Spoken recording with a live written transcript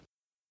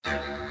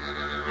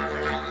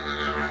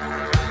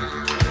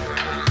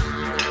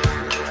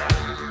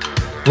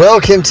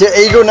Welcome to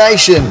Eagle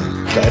Nation.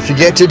 Don't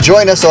forget to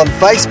join us on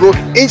Facebook,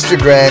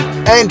 Instagram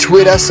and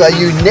Twitter so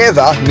you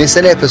never miss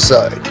an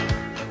episode.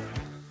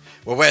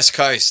 Well, West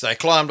Coast, they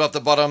climbed off the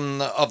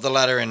bottom of the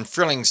ladder in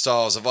thrilling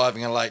style,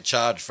 surviving a late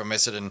charge from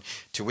Essendon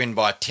to win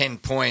by 10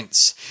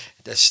 points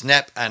to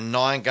snap a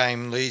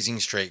 9-game losing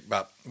streak.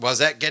 But was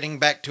that getting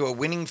back to a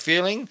winning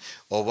feeling,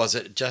 or was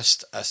it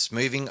just a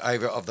smoothing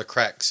over of the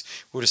cracks?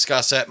 We'll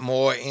discuss that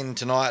more in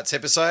tonight's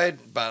episode,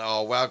 but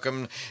I'll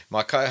welcome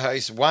my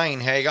co-host,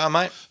 Wayne. How you going,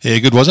 mate? Yeah,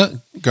 good, was it?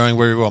 Going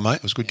very well, mate.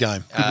 It was a good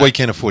game. Good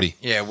weekend of footy.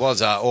 Yeah, it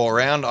was all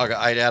round. I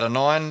got 8 out of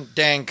 9.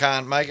 Dan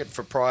can't make it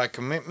for prior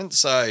commitments,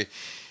 so...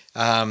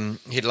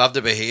 he'd love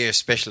to be here,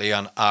 especially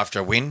after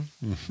a win.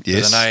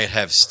 Yes. I know he'd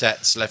have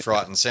stats left,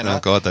 right and centre. Oh,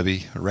 God, they'd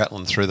be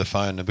rattling through the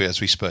phone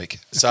as we speak.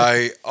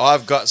 So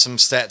I've got some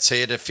stats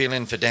here to fill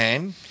in for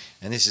Dan,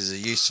 and this is a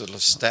useful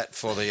stat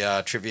for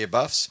the trivia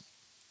buffs.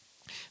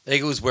 The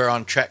Eagles were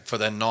on track for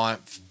their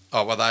 9th...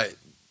 Oh, well, they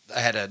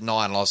had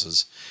 9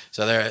 losses,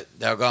 so they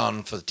were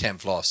going for the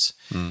 10th loss.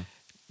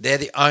 They're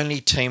the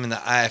only team in the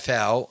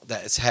AFL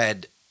that has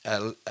had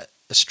a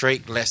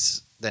streak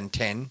less than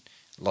 10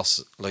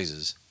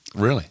 losers.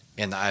 Really?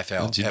 In the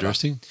AFL. That's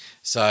interesting. Ever.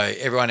 So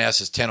everyone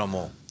else is 10 or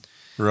more.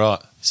 Right.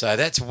 So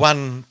that's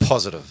one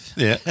positive.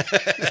 Yeah.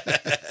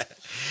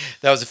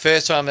 That was the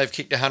first time they've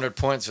kicked 100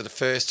 points for the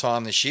first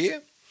time this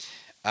year.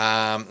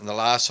 And the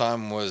last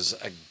time was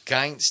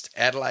against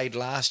Adelaide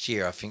last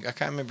year, I think. I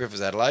can't remember if it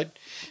was Adelaide,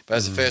 but it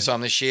was the first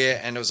time this year,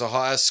 and it was the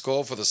highest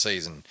score for the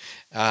season.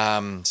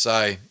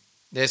 So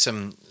there's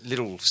some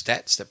little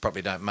stats that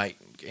probably don't make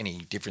any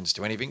difference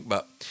to anything,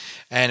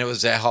 and it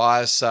was their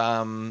highest,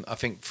 I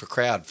think, for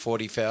crowd,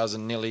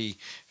 40,000, nearly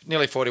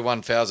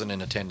 41,000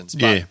 in attendance.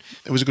 But, yeah,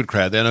 it was a good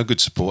crowd there and a good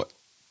support.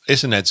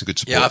 Essendon had some good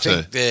support. Yeah, I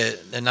think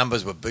the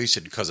numbers were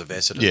boosted because of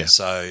Essendon. Yeah.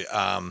 So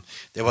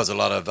there was a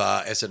lot of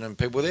Essendon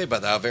people there,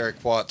 but they were very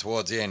quiet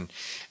towards the end.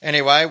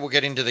 Anyway, we'll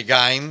get into the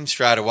game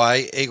straight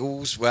away.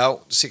 Eagles,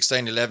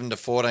 16-11 to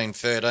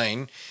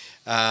 14-13.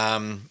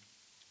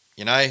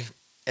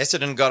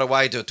 Essendon got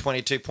away to a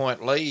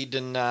 22-point lead,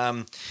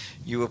 and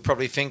you were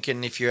probably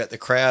thinking, if you're at the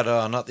crowd,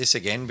 oh, not this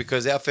again,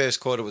 because our first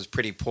quarter was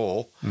pretty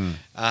poor.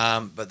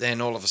 But then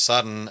all of a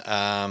sudden,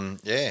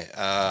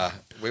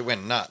 we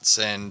went nuts,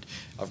 and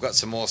I've got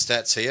some more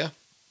stats here.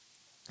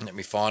 Let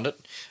me find it.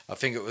 I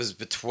think it was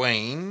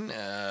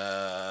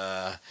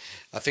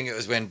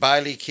when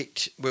Bailey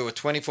kicked. We were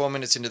 24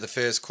 minutes into the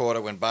first quarter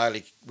when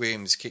Bailey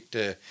Williams kicked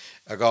a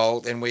goal.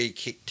 Then we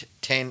kicked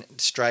 10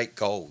 straight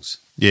goals.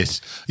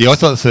 Yes. Yeah, I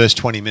thought the first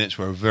 20 minutes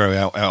were very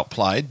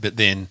outplayed, but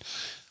then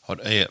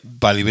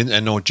Bailey wins,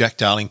 and Jack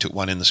Darling took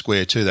one in the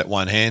square too, that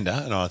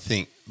one-hander, and I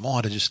think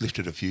might have just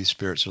lifted a few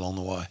spirits along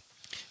the way.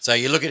 So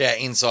you look at our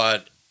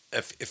inside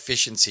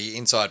efficiency,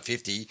 inside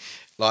 50,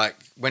 like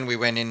when we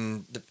went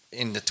in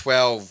the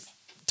 12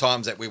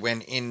 times that we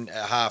went in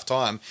at half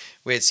time,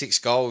 we had 6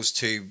 goals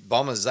to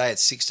Bombers. They had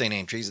 16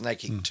 entries, and they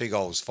kicked 2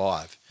 goals,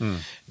 5.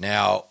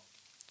 Now,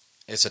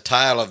 it's a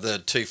tale of the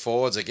two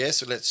forwards, I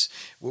guess.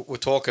 We'll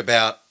talk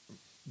about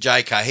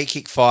JK. He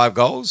kicked 5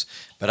 goals,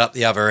 but up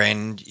the other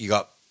end, you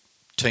got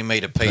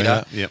 2-metre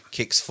Peter,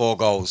 kicks 4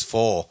 goals,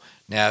 4.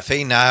 Now, if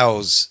he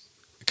nails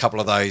a couple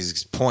of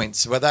those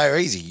points, well, they're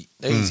easy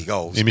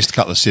goals. He missed a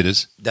couple of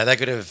sitters. They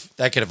could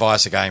have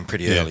iced the game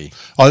pretty early.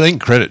 I think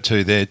credit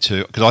there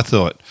too, because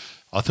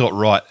I thought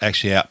Wright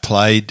actually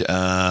outplayed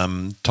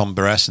Tom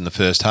Barrass in the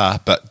first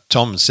half, but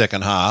Tom's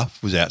second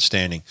half was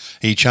outstanding.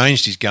 He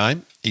changed his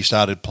game. He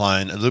started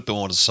playing a little bit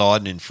more to the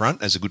side and in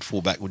front, as a good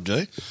fullback would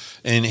do,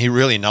 and he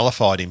really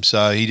nullified him.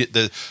 So he did,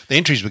 the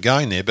entries were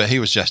going there, but he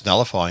was just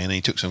nullifying, and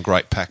he took some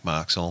great pack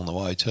marks along the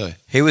way too.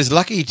 He was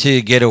lucky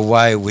to get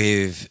away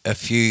with a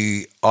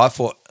few, I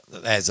thought,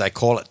 as they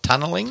call it,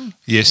 tunnelling.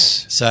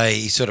 Yes. So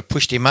he sort of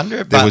pushed him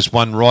under it. There was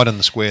one right in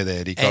the square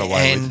there that he got away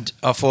with. And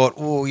I thought,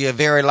 well, you're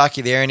very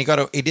lucky there. And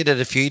he did it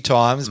a few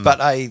times, but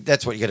hey,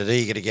 that's what you got to do.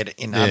 You got to get it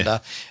in under.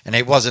 And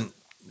it wasn't,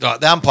 like,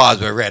 the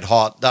umpires were red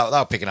hot. They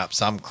were picking up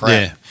some crap.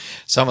 Yeah.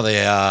 Some of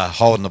the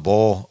holding the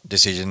ball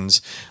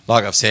decisions,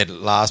 like I've said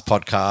last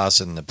podcast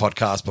and the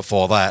podcast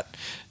before that,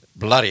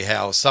 bloody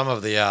hell, some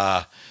of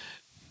the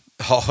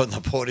holding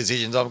the ball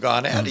decisions, I'm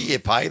going, how do you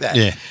pay that?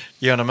 Yeah.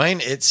 You know what I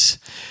mean? It's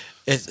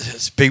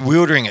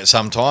bewildering at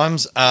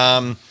sometimes.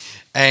 And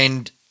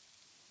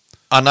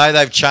I know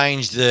they've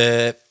changed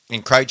the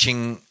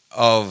encroaching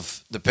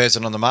of the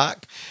person on the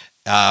mark.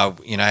 How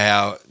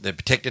the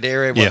protected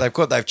area,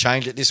 they've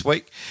changed it this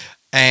week.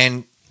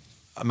 And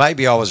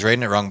maybe I was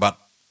reading it wrong, but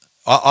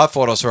I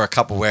thought I saw a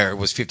couple where it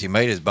was 50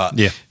 metres, but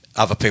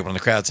other people in the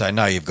crowd say,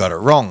 no, you've got it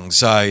wrong.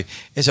 So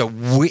it's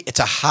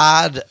a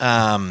hard,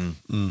 I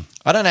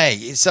don't know.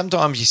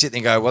 Sometimes you sit there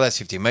and go, well, that's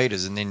 50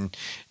 metres, and then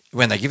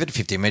when they give it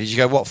 50 metres, you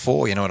go, what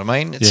for? You know what I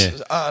mean?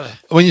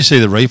 When you see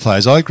the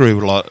replays, I agree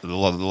with a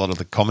lot of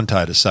the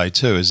commentators say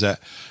too, is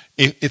that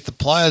if the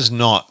player's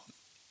not,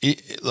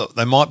 look,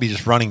 they might be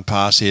just running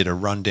past here to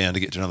run down to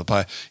get to another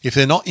player. If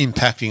they're not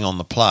impacting on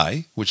the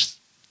play, which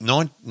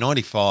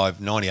 95,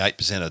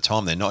 98% of the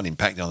time they're not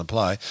impacting on the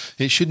play,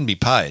 it shouldn't be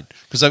paid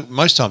because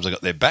most times they've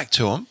got their back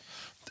to them.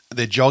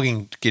 They're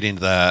jogging to get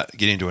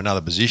into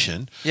another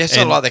position. Yeah, it's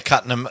not like they're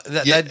cutting them.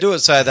 They do it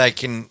so they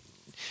can.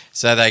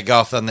 So they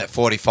go off on that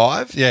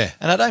 45. Yeah.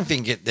 And I don't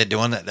think they're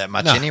doing that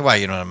much No. anyway,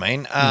 you know what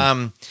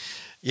I mean?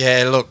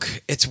 Yeah,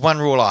 look, it's one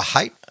rule I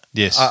hate.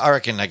 Yes. I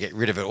reckon they get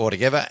rid of it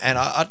altogether, and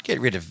I'd get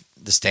rid of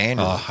the stand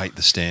rule. I hate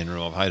the stand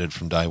rule. I've hated it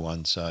from day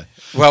one. So,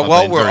 Well, I've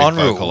while been we're very on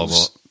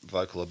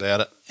vocal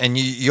about it. And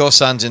your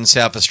son's in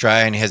South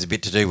Australia and he has a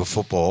bit to do with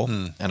football,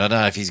 and I don't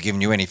know if he's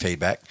given you any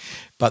feedback,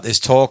 but there's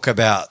talk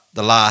about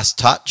the last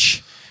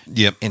touch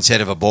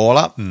instead of a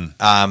baller.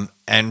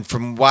 And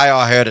from the way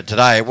I heard it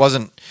today, it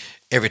wasn't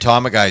every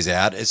time it goes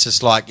out. It's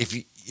just like if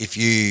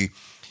you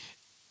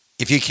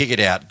kick it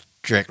out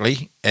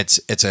directly,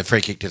 it's a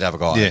free kick to the other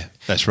guy. Yeah,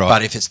 that's right.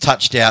 But if it's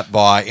touched out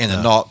in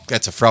the knock,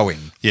 that's a throw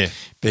in. Yeah.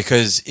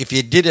 Because if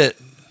you did it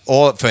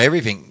all for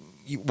everything,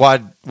 why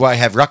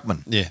have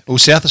ruckman? Yeah. Well,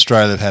 South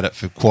Australia have had it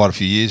for quite a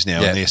few years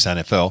now in the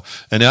SNFL,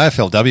 and the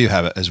AFLW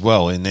have it as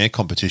well in their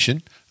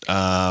competition.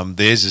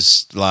 Theirs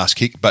is last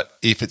kick, but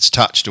if it's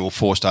touched or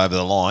forced over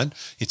the line,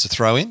 it's a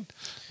throw in.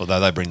 Although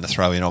they bring the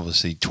throw in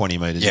obviously 20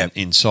 metres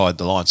inside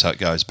the line, so it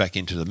goes back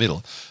into the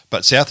middle.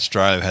 But South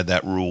Australia had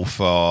that rule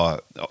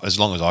for as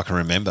long as I can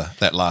remember,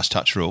 that last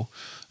touch rule.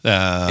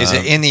 Is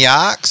it in the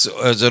arcs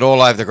or is it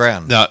all over the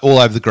ground? No, all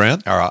over the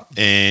ground. All right.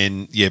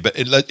 And but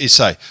it's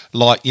say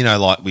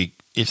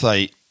if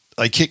they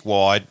kick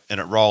wide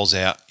and it rolls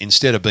out,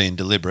 instead of being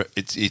deliberate,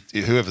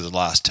 whoever the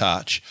last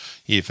touch,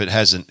 if you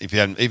haven't,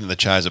 even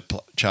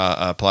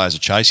the players are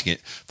chasing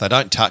it, if they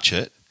don't touch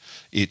it.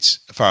 It's,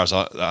 as far as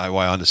the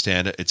way I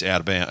understand it, it's out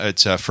of bounds.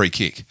 It's a free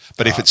kick.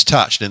 But if it's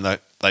touched and they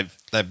have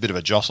a bit of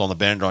a jostle on the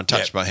boundary line,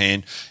 touched by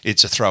hand,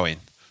 it's a throw in.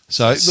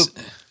 So look,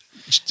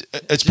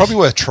 it's probably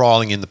worth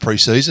trialling in the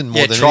pre-season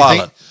more than trial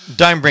anything. it.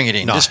 Don't bring it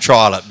in. No. Just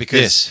trial it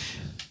because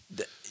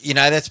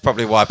that's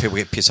probably why people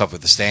get pissed off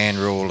with the stand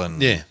rule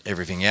and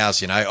everything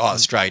else.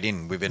 Straight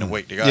in within a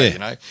week to go.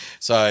 Yeah.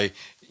 So.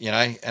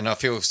 And I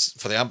feel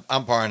for the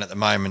umpiring at the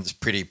moment, it's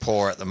pretty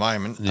poor at the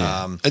moment.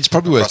 Yeah. It's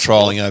probably worth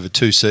trialling over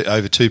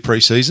two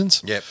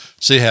pre-seasons. Yep.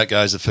 See how it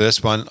goes the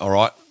first one. All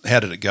right, how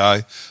did it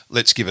go?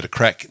 Let's give it a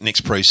crack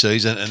next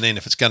pre-season, and then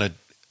if it's going to,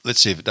 let's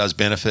see if it does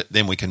benefit.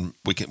 Then we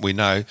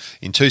know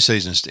in 2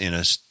 seasons in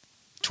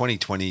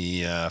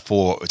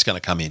 2024 it's going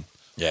to come in.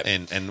 Yep.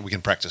 And we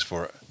can practice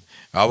for it.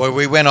 Oh, well,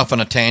 we went off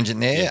on a tangent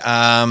there.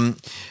 Yeah.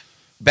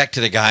 Back to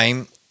the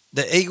game.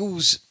 The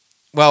Eagles.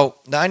 Well,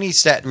 the only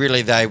stat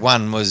really they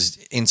won was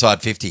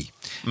inside 50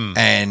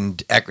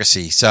 and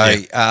accuracy. So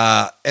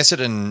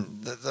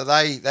Essendon,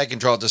 they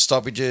controlled the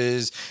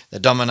stoppages, they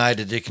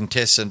dominated the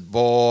contested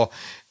ball,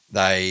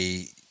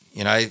 they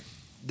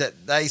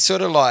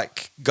sort of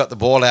like got the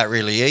ball out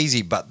really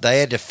easy, but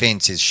their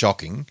defence is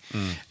shocking,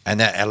 and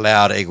that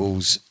allowed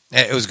Eagles.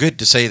 It was good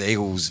to see the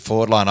Eagles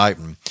forward line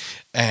open,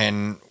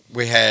 and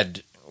we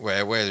had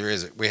where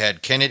is it? We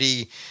had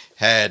Kennedy.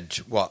 Had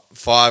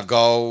 5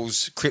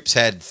 goals? Cripps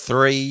had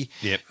 3.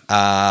 Yep.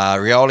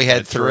 Rioli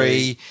had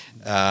 3.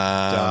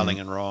 Darling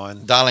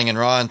and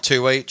Ryan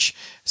 2 each.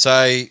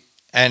 So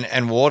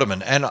and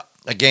Waterman, and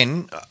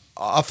again,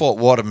 I thought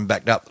Waterman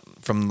backed up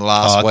from the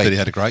last week. I thought he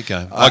had a great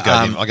game.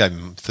 I gave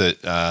him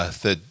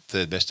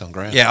third best on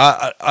ground.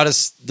 Yeah, I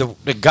just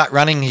the gut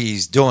running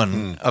he's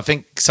doing. I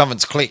think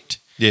something's clicked.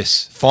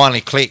 Yes,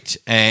 finally clicked,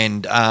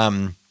 and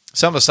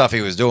some of the stuff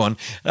he was doing,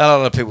 a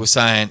lot of people were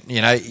saying,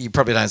 you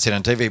probably don't see it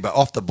on TV, but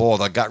off the ball,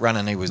 the gut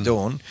running he was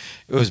doing,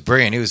 it was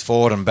brilliant. He was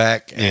forward and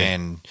back,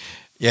 and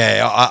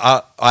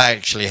I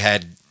actually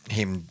had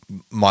him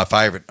my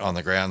favourite on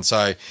the ground.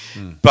 So,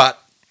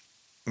 but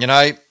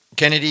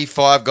Kennedy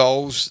 5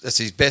 goals. That's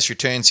his best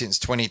return since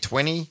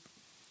 2020.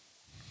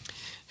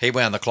 He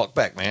wound the clock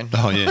back, man.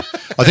 Oh yeah,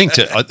 I think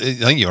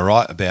you're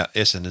right about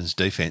Essendon's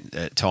defence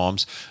at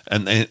times,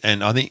 and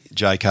I think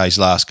JK's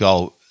last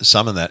goal,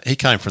 some of that he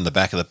came from the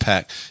back of the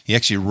pack. He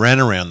actually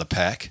ran around the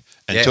pack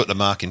and took the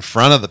mark in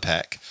front of the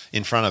pack,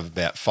 in front of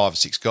about 5 or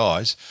 6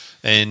 guys,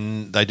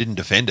 and they didn't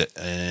defend it.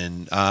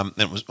 And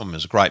it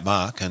was a great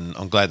mark, and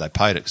I'm glad they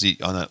paid it because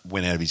I know it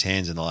went out of his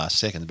hands in the last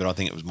second, but I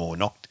think it was more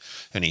knocked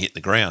and he hit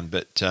the ground.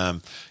 But I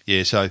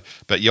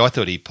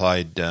thought he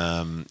played.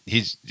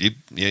 As you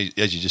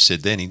just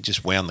said, then he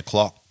just wound the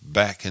clock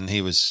back, and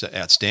he was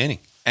outstanding.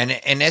 And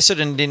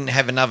Essendon didn't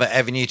have another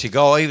avenue to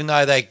go, even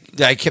though they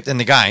kept in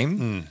the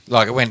game.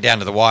 Like it went down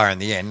to the wire in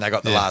the end. They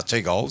got the last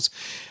 2 goals.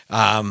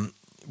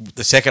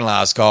 The second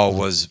last goal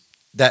was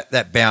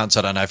that bounce.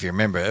 I don't know if you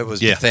remember. It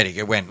was pathetic.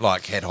 It went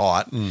like head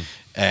height,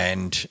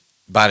 and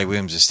Bailey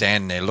Williams was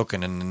standing there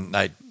looking, and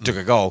they took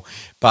a goal.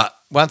 But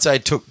once they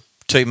took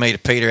 2 metre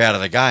Peter out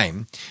of the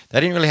game, they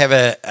didn't really have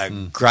a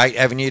great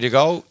avenue to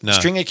goal. No.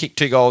 Stringer kicked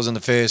 2 goals in the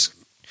first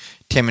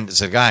 10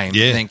 minutes of the game,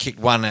 and then kicked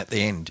 1 at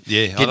the end.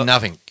 Yeah, did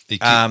nothing.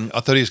 I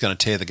thought he was going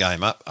to tear the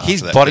game up.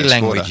 His body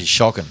language is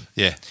shocking.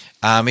 Yeah.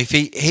 If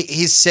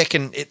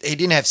he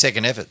didn't have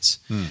second efforts,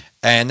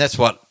 and that's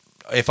what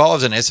if I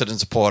was an Essendon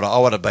supporter, I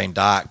would have been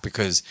dark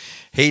because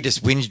he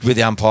just whinged with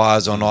the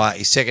umpires all night.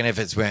 His second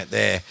efforts weren't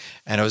there,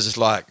 and it was just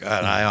like, I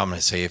don't know, I'm going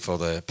to see you for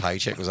the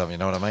paycheck or something. You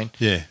know what I mean?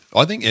 Yeah,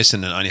 I think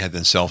Essendon only had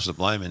themselves to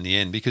blame in the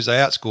end because they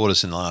outscored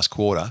us in the last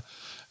quarter,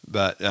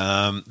 but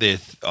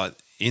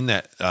in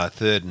that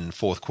third and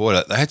fourth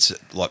quarter, they had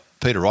like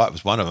Peter Wright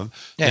was one of them.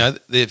 Yeah. You know,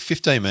 they're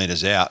 15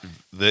 metres out,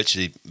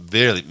 virtually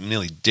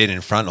nearly dead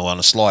in front or on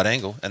a slight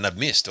angle, and they've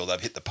missed or they've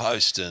hit the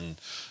post,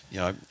 and you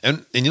know,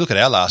 and you look at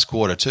our last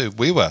quarter too.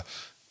 We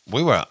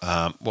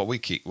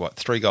kicked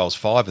 3 goals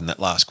 5 in that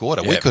last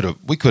quarter. Yeah.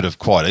 We could have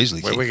quite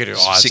easily We could kicked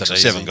have iced 6 it or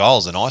 7 easy.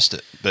 goals and iced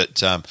it,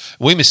 but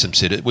we missed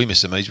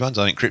some easy ones.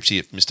 I think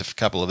Cripsy missed a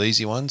couple of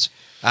easy ones.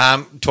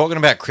 Talking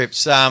about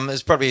Cripps,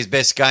 it's probably his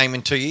best game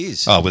in 2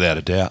 years. Oh, without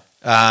a doubt.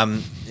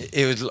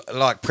 It was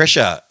like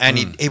pressure, and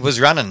he was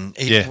running.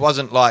 He Yeah.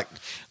 wasn't like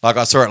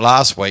I saw it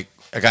last week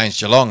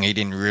against Geelong. He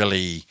didn't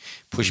really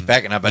push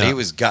back enough, but No. he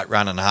was gut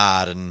running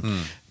hard.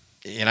 And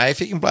you know, if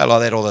he can play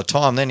like that all the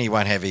time, then he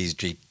won't have his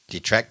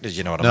detractors.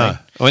 You know what I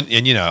mean?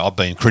 And you know, I've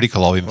been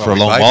critical of him Well, for a we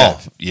long both while.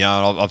 have.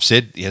 Yeah, I've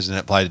said he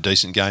hasn't played a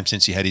decent game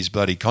since he had his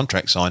bloody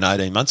contract signed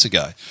 18 months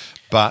ago.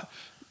 But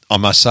I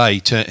must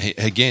say,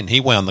 he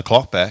wound the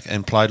clock back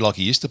and played like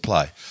he used to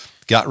play.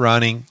 Gut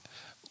running,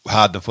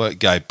 hard to work,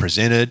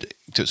 presented,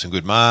 took some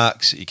good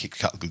marks, he kicked a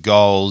couple of good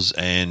goals,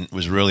 and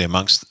was really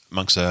amongst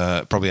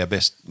probably our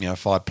best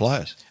 5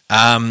 players.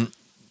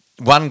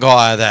 One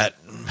guy that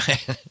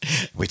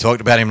we talked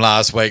about him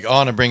last week. I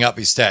want to bring up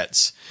his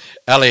stats.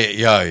 Elliot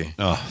Yeo.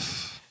 Oh,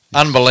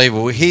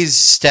 Unbelievable. His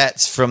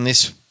stats from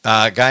this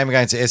game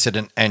against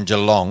Essendon and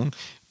Geelong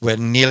were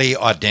nearly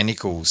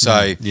identical.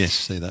 So yes,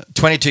 see that.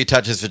 22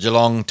 touches for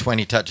Geelong,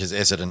 20 touches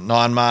Essendon.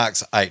 9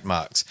 marks, 8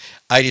 marks.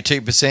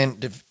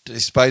 82%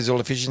 disposal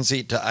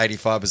efficiency to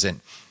 85%.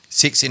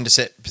 6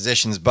 intercept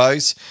possessions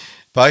both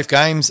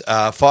games.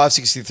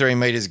 563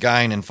 metres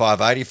gain and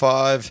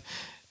 585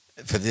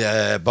 for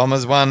the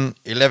Bombers one.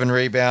 11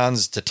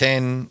 rebounds to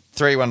 10.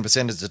 3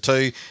 1%ers to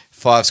 2.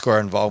 5 score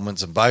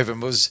involvements in both.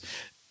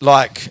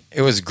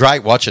 It was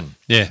great watching.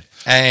 Yeah.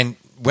 And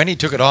when he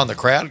took it on, the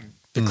crowd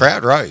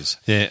rose.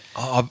 Yeah,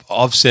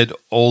 I've said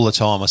all the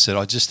time,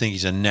 I just think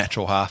he's a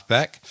natural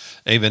halfback.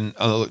 Even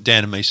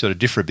Dan and me sort of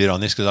differ a bit on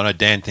this because I know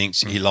Dan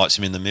thinks he likes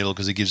him in the middle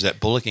because he gives that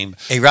bullocking.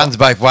 He runs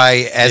both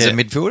way as a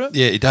midfielder.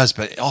 Yeah, he does,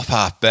 but off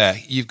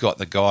halfback, you've got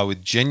the guy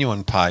with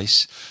genuine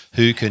pace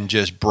who can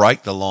just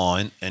break the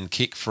line and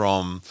kick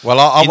from Well,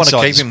 I want to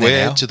inside keep the him there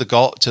square now. to the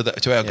goal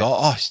to our goal.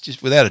 Oh, he's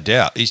just without a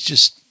doubt, he's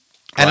just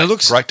great, And it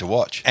looks great to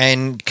watch.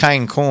 And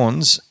Kane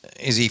Corns,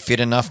 is he fit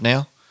enough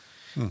now?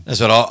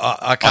 That's what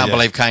I can't yeah.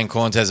 believe Kane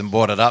Corns hasn't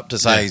brought it up to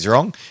say he's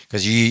wrong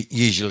because he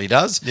usually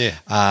does. Yeah.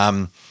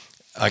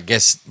 I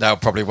guess they'll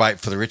probably wait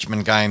for the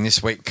Richmond game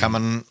this week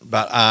coming.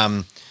 But,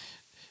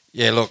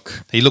 yeah,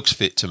 look. He looks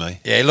fit to me.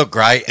 Yeah, he looked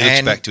great. He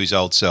looks back to his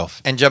old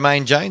self. And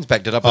Jermaine James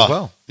backed it up as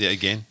well. Yeah,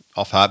 again,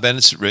 off hard. And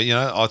it's,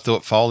 I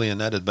thought Foley and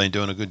that had been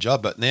doing a good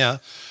job, but now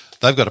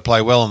they've got to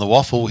play well on the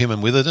waffle, him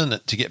and Witherden,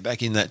 to get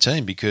back in that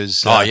team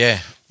because the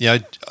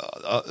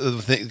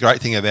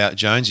great thing about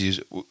Jones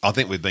is I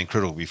think we've been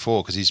critical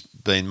before because he's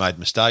been made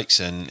mistakes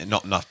and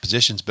not enough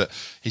possessions, but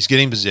he's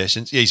getting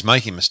possessions. Yeah, he's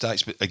making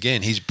mistakes, but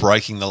again, he's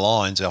breaking the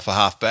lines off a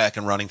half back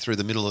and running through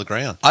the middle of the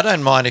ground. I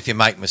don't mind if you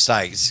make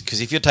mistakes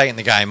because if you're taking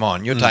the game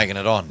on, you're taking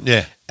it on.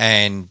 Yeah.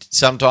 And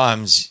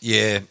sometimes,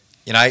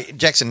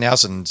 Jackson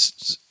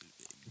Nelson's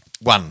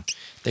one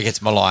that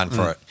gets maligned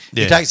for it.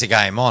 Yeah. He takes the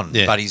game on,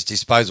 Yeah. but his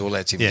disposal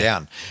lets him Yeah.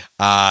 down.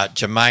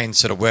 Jermaine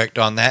sort of worked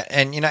on that.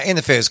 And, in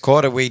the first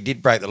quarter, we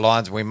did break the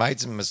lines and we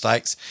made some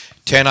mistakes,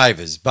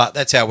 turnovers, but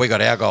that's how we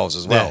got our goals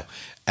as well. Yeah.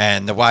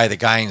 And the way the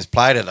game's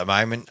played at the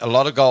moment, a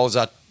lot of goals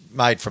are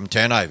made from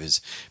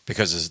turnovers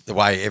because of the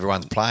way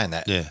everyone's playing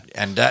that. Yeah.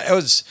 And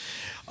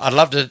I'd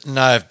love to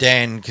know if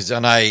Dan, because I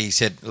know he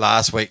said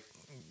last week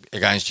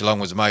against Geelong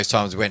was the most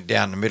times we went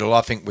down the middle.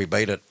 I think we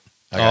beat it.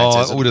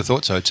 I would have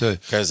thought so too.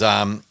 Because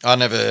I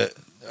never...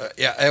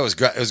 it was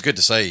great. It was good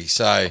to see.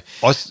 So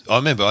I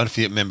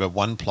remember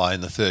one play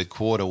in the third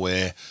quarter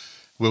where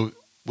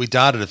we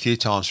darted a few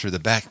times through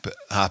the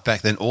half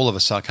back. Then all of a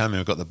sudden came in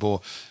and got the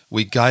ball.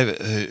 We gave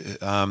it.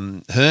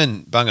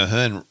 Bunga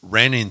Hearn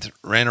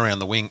ran around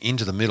the wing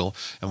into the middle,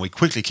 and we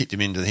quickly kicked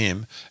him into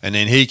him. And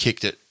then he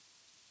kicked it.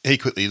 He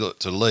quickly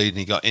looked to lead, and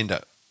he got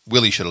into.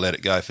 Willie should have let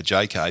it go for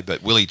JK,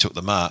 but Willie took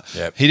the mark.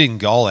 Yep. He didn't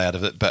goal out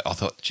of it, but I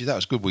thought, gee, that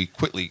was good. We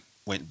quickly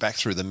went back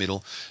through the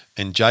middle,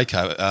 and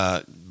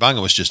JK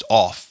Bunga was just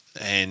off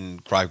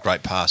and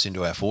great pass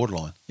into our forward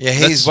line. yeah,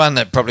 he's one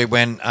that probably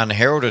went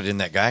unheralded in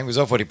that game. Because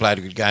I thought he played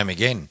a good game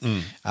again.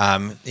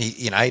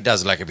 He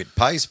does lack a bit of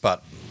pace,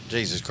 but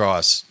Jesus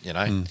Christ,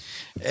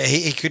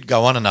 he could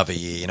go on another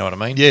year. You know what I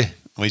mean? Yeah,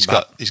 well, he's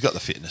got the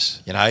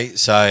fitness.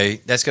 So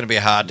that's going to be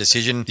a hard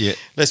decision. Yeah.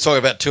 Let's talk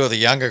about two of the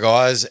younger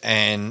guys.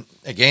 And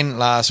again,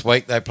 last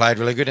week they played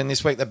really good, and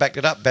this week they backed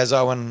it up.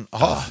 Bazzo and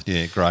Hoff.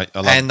 Yeah, great. I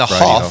love And the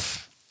Brady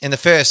Hoff in the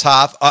first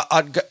half,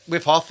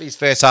 with Hoff, his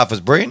first half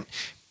was brilliant.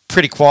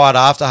 Pretty quiet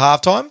after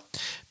halftime,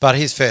 but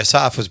his first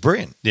half was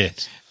brilliant. Yeah.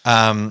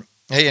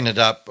 He ended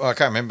up, I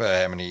can't remember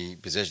how many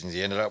possessions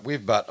he ended up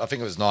with, but I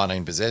think it was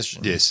 19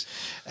 possessions. Yes.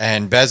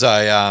 And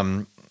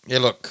Bazzo,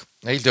 look,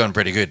 he's doing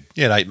pretty good.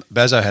 Yeah,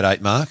 Bazzo had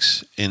 8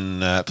 marks in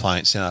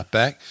playing centre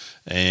back,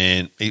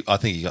 and I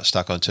think he got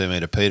stuck on 2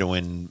 metre Peter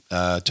when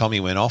Tommy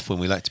went off when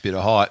we lacked a bit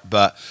of height.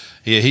 But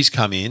yeah, he's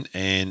come in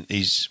and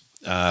he's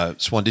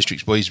Swan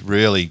District's boys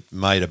really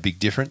made a big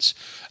difference.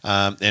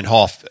 And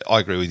Hoff, I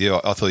agree with you.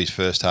 I thought his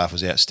first half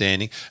was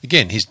outstanding.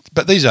 Again,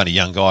 but these are only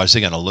young guys. They're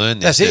going to learn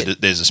this. That's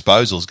it. Their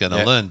disposal's going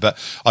to learn. But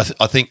I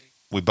think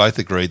we both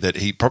agreed that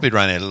he probably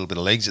ran out a little bit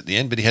of legs at the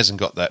end, but he hasn't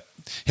got that.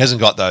 He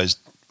hasn't got those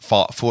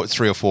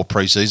 3 or 4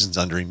 pre-seasons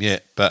under him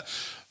yet. But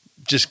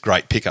just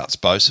great pickups,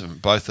 both of them,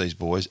 both these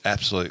boys.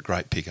 Absolute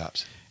great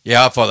pickups.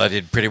 Yeah, I thought they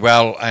did pretty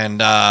well.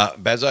 And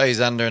Bazzo, he's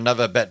under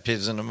another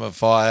baptism of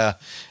fire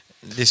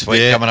this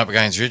week coming up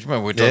against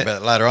Richmond. We'll talk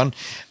about that later on.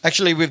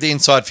 Actually, with the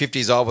inside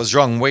 50s, I was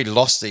wrong. We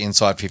lost the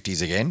inside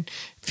 50s again,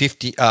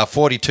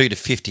 42 to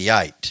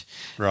 58.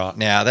 Right.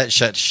 Now, that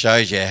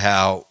shows you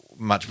how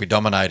much we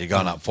dominated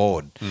going up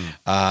forward. So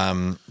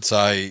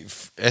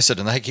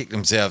Essendon, they kicked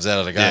themselves out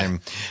of the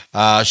game.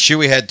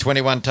 Shuey had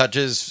 21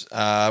 touches,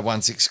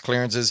 won 6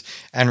 clearances.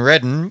 And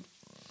Redden,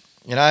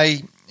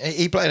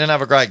 he played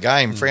another great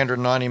game,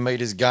 390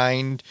 metres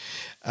gained.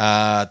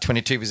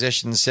 22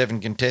 possessions, 7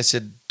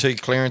 contested, 2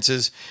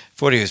 clearances.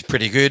 Thought he was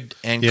pretty good.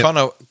 And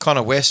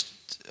Connor West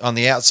on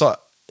the outside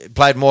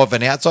played more of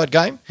an outside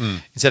game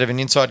instead of an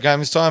inside game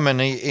this time,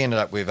 and he ended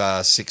up with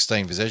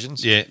 16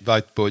 possessions. Yeah,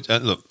 both boys.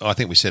 Look, I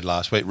think we said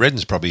last week,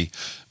 Redden's probably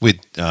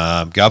with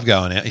Gov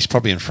going out. He's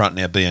probably in front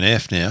in our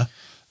BNF now.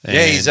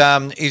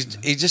 And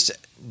he's just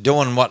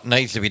doing what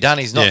needs to be done.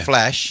 He's not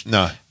flash,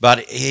 but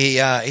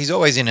he's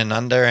always in and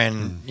under,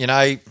 and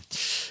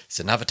it's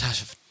another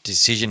tough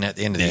decision at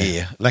the end of the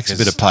year. Lacks a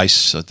bit of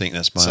pace, I think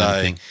that's my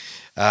only thing.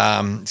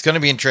 It's going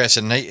to be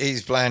interesting.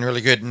 He's playing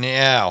really good.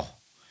 Now,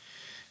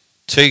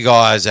 2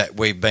 guys that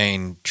we've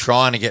been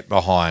trying to get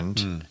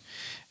behind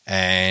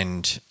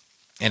and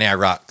in our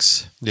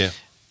rucks. Yeah.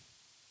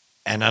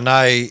 And I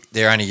know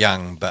they're only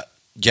young, but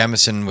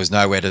Jamison was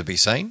nowhere to be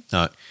seen.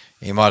 No.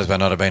 He might as well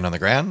not have been on the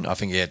ground. I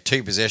think he had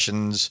 2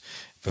 possessions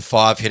for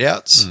 5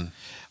 hit-outs.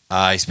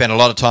 He spent a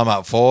lot of time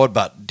up forward,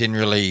 but didn't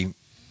really...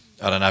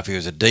 I don't know if he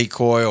was a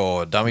decoy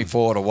or a dummy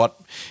forward or what.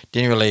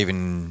 Didn't really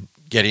even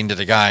get into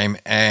the game.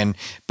 And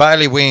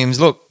Bailey Williams,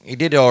 look, he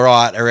did all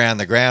right around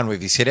the ground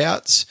with his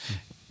hit-outs,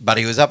 but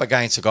he was up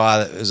against a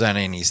guy that was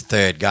only in his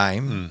 3rd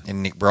game,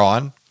 in Nick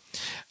Bryan.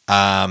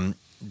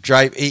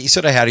 He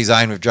sort of had his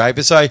own with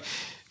Draper. So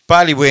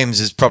Bailey Williams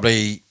is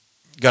probably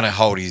going to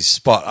hold his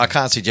spot. I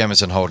can't see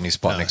Jamison holding his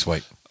spot next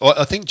week. Well,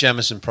 I think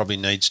Jamison probably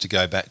needs to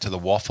go back to the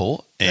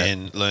waffle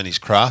and learn his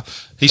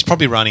craft. He's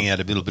probably running out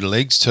a little bit of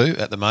legs too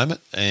at the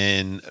moment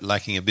and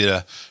lacking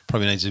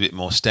probably needs a bit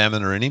more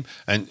stamina in him.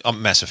 And I'm a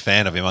massive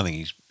fan of him. I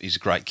think he's a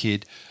great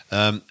kid.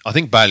 I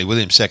think Bailey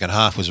Williams' second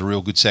half was a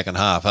real good second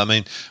half. I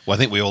mean, I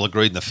think we all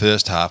agreed in the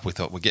first half we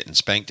thought we're getting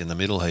spanked in the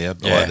middle here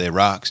by their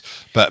rucks.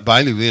 But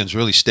Bailey Williams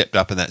really stepped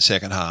up in that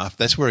second half.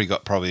 That's where he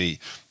got probably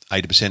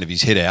 80% of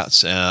his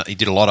hit-outs. He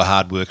did a lot of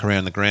hard work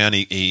around the ground.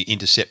 He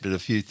intercepted a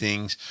few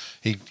things.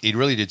 He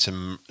really did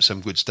some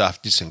good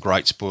stuff, did some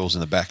great spoils in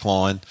the back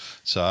line.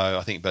 So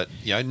I think, but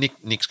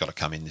Nick's got to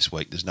come in this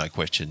week. There's no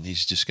question.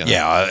 He's just going to...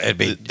 Yeah,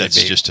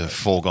 that's just a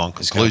foregone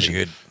conclusion.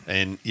 Good.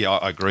 And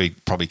I agree.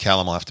 Probably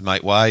Callum will have to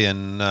make way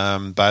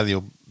and Bailey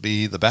will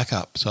be the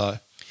backup. So,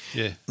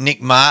 yeah.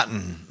 Nick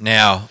Martin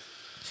now...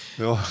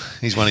 Well,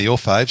 he's one of your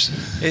faves.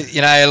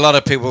 A lot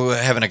of people were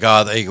having a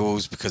go at the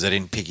Eagles because they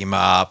didn't pick him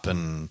up,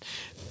 and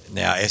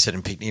now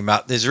Essendon picked him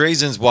up. There's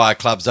reasons why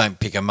clubs don't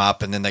pick him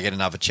up and then they get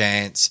another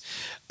chance.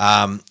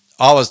 I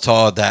was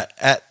told that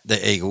at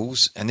the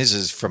Eagles, and this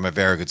is from a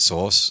very good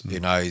source who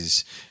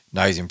knows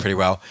him pretty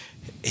well,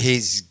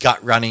 his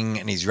gut running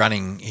and his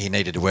running he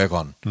needed to work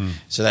on.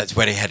 So that's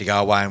what he had to go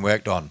away and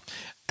worked on.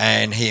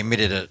 And he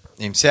admitted it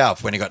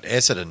himself when he got to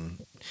Essendon.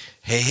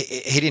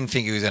 He didn't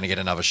think he was going to get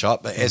another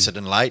shot, but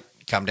Essendon late,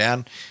 come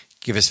down,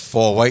 give us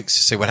 4 weeks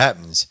to see what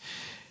happens.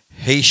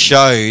 He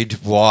showed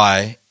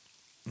why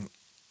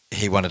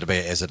he wanted to be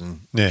at Essendon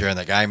during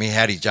the game. He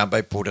had his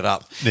jumbo, pulled it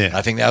up. Yeah.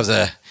 I think that was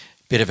a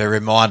bit of a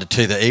reminder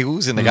to the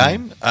Eagles in the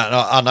game.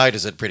 I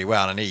noticed it pretty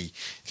well, and he's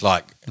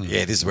like,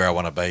 this is where I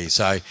want to be.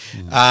 So,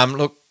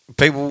 look,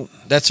 people,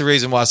 that's the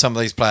reason why some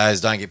of these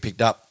players don't get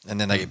picked up, and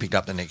then they get picked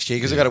up the next year,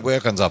 because they've got to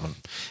work on something.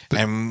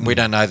 And we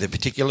don't know the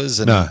particulars.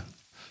 And no.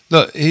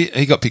 Look,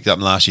 he got picked up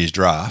in last year's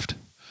draft,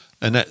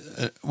 and that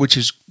which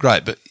is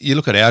great. But you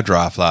look at our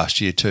draft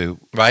last year too.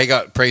 Well, he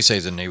got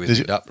pre-season. He was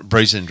picked up.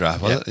 Pre-season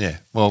draft, was it? Yeah.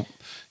 Well,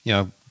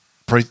 you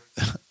probably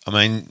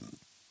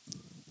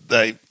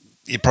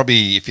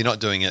if you're not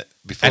doing it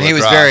before. And he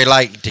was very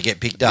late to get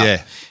picked up.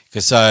 Yeah.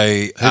 Because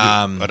I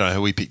don't know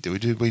who we picked.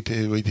 Did we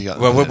pick up?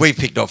 Well, we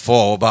picked up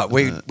 4, but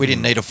we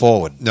didn't need a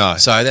forward. No.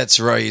 So that's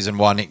the reason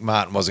why Nick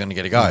Martin wasn't going to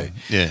get a go.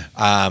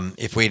 Yeah.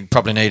 If we'd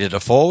probably needed a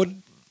forward,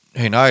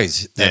 who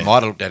knows? They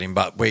might have looked at him,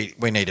 but we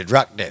needed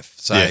ruck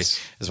depth, so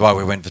that's why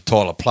we went for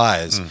taller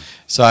players.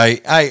 So,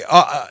 hey,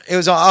 I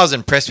was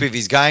impressed with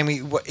his game.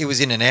 He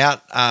was in and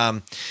out,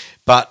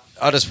 But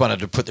I just wanted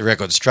to put the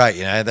record straight.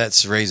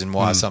 That's the reason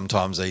why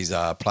sometimes these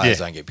players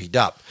don't get picked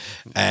up.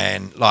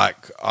 And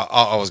like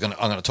I'm going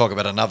to talk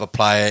about another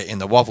player in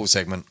the waffle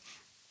segment.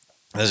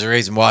 There's a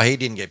reason why he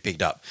didn't get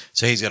picked up,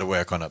 so he's got to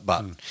work on it.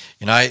 But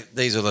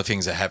these are the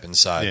things that happen.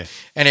 So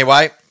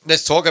anyway,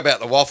 let's talk about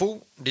the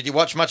waffle. Did you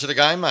watch much of the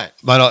game, mate?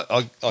 Mate,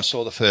 I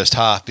saw the first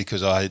half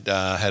because I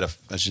had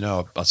as you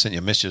know, I sent you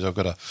a message.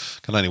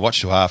 Can only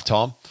watch till half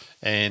time,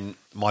 and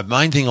my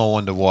main thing I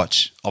wanted to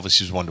watch,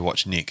 obviously, was wanted to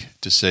watch Nick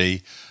to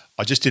see.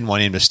 I just didn't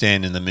want him to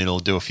stand in the middle,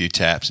 do a few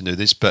taps and do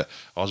this, but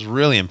I was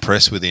really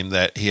impressed with him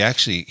that he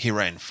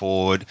ran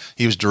forward,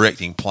 he was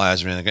directing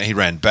players around the game, he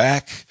ran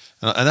back,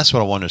 and that's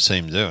what I wanted to see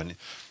him do.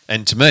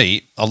 And to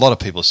me, a lot of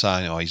people are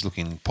saying, he's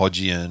looking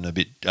podgy and a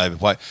bit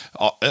overweight.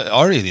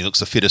 I really think he looks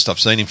the fittest I've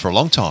seen him for a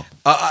long time.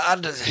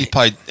 He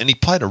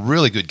played a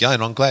really good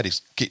game. I'm glad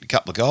he's kicked a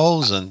couple of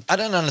goals. And I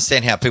don't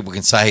understand how people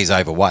can say he's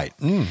overweight.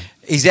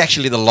 He's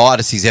actually the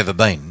lightest he's ever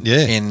been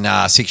in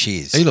 6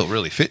 years. He looked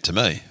really fit to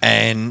me.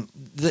 And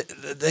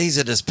these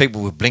are just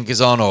people with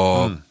blinkers on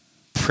or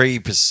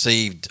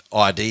pre-perceived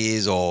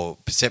ideas or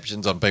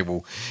perceptions on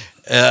people.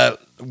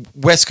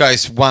 West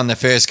Coast won the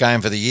first game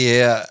for the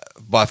year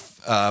by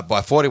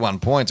 41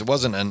 points. It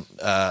wasn't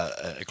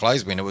a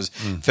close win. It was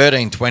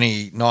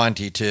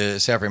 13-20-90 to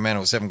South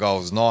Fremantle, 7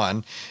 goals,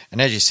 9.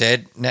 And as you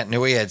said, Nat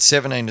Nui had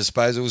 17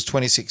 disposals,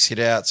 26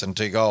 hit-outs and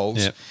 2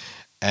 goals. Yep.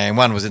 And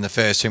one was in the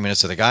first 2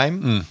 minutes of the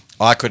game.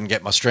 I couldn't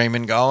get my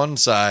streaming going,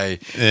 so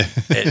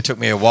it took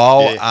me a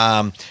while.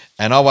 Yeah.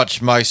 And I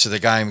watched most of the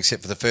game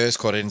except for the first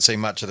quarter. I didn't see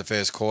much of the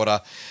first quarter.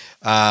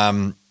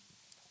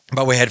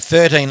 But we had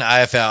 13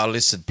 AFL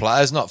listed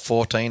players, not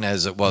 14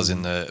 as it was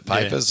in the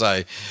papers.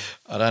 So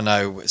I don't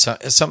know.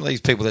 Some of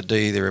these people that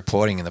do the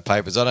reporting in the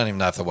papers, I don't even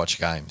know if they watch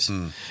games.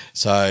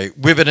 So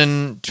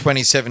Witherden,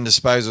 27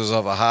 disposals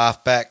of a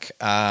halfback.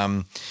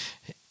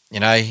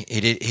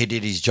 He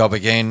did his job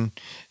again.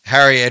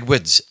 Harry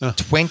Edwards,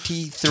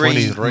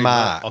 23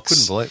 marks. I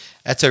couldn't believe it.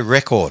 That's a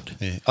record.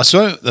 Yeah. I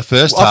saw the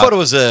first half. I thought it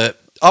was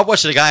I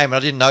watched the game and I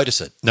didn't notice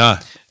it. No.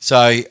 So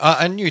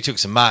I knew he took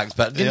some marks,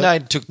 but I didn't know he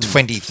took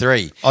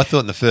 23. I thought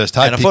in the first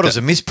half. And I thought it was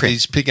a misprint.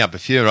 He's picking up a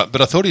few, right?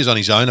 But I thought he was on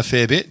his own a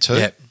fair bit too.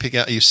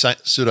 Yep. He was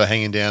sort of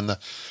hanging down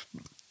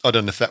I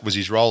don't know if that was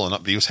his role or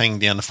not, but he was hanging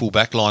down the full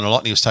back line a lot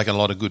and he was taking a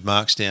lot of good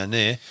marks down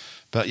there.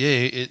 But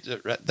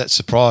that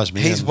surprised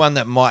me. He's one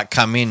that might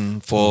come in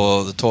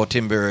for the Tor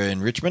Timber in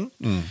Richmond.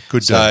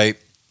 Good. So,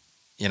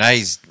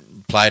 he's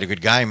played a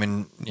good game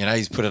and,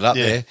 he's put it up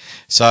there.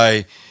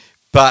 So,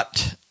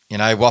 but,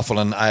 Waffle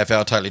and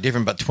AFL are totally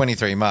different, but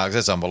 23 marks,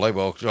 that's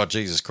unbelievable. Oh,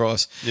 Jesus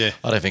Christ. Yeah.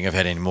 I don't think I've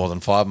had any more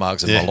than 5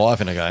 marks in my life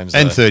in a game. So.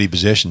 And 30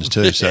 possessions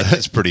too, so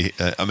that's pretty,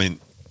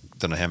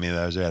 don't know how many of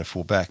those are out of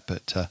full back,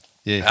 but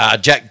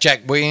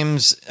Jack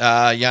Williams,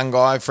 young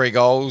guy, 3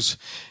 goals.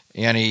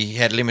 He only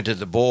had limited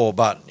the ball,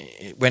 but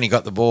when he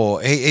got the ball,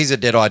 he's a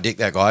dead-eye dick,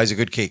 that guy. He's a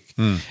good kick.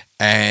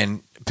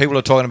 And people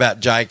are talking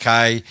about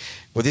JK.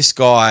 Well, this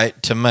guy,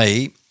 to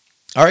me,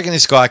 I reckon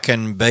this guy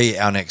can be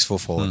our next full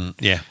forward.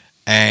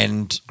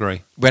 And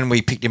agree. When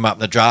we picked him up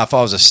in the draft,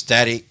 I was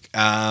ecstatic.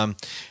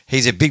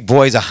 He's a big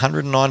boy. He's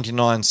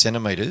 199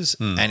 centimetres,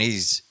 and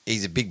he's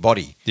a big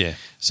body. Yeah.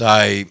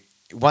 So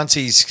once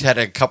he's had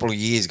a couple of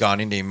years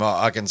going into him,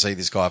 I can see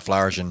this guy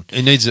flourishing.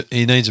 He needs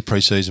a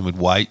pre-season with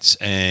weights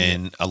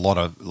and a lot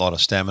of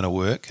stamina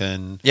work.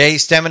 And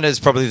his stamina is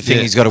probably the thing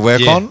he's got to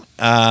work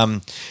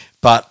on.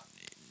 But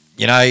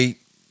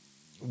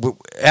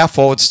our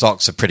forward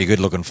stocks are pretty good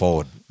looking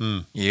forward.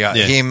 You got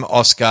him,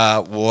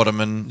 Oscar,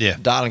 Waterman.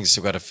 Darling's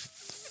still got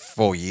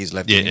 4 years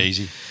left.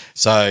 Easy.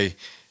 So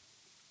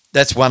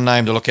that's one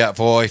name to look out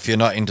for if you're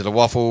not into the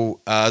waffle.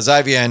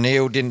 Xavier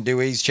O'Neill didn't do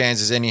his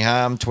chances any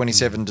harm.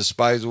 27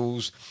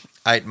 disposals,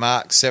 8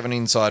 marks, 7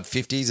 inside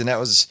 50s, and that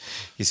was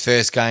his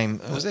first game.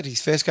 Was that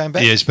his first game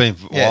back? Yeah, it's been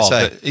a while.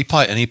 So,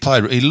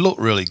 but he looked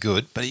really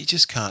good, but he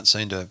just can't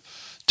seem to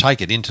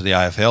take it into the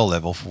AFL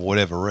level for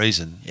whatever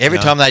reason. Every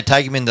time they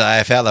take him into the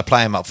AFL, they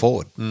play him up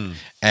forward.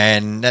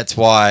 And that's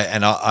why,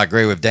 and I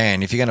agree with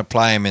Dan, if you're going to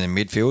play him in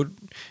the midfield,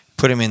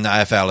 put him in the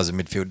AFL as a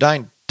midfield.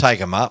 Don't take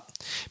him up.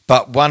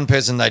 But one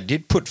person they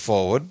did put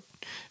forward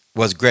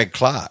was Greg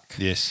Clark.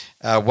 Yes.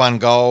 1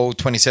 goal,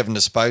 27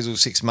 disposals,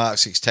 6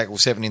 marks, 6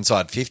 tackles, 7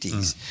 inside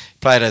 50s.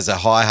 Played as a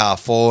high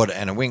half forward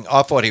and a wing.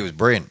 I thought he was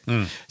brilliant.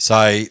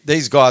 So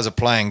these guys are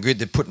playing good.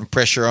 They're putting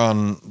pressure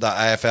on the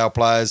AFL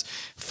players.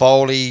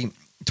 Foley,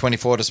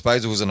 24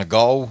 disposals and a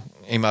goal.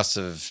 He must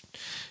have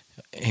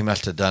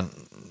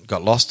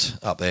got lost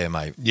up there,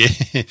 mate. Yeah.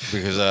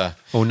 Because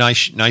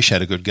Naish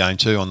had a good game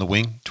too on the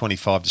wing.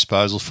 25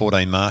 disposals,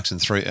 14 marks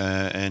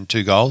and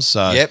 2 goals.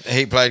 So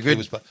he played good.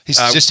 His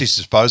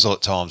disposal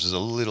at times is a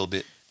little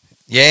bit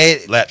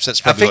lapsed.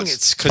 That's I probably, think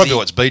it's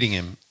what's beating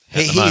him.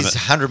 He's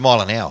 100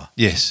 mile an hour.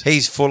 Yes.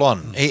 He's full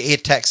on. He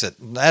attacks it.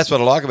 That's what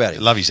I like about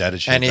him. I love his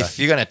attitude. And if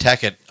you're going to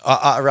attack it,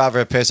 I'd rather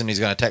a person who's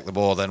going to attack the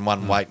ball than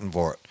one waiting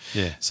for it.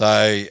 Yeah.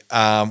 So,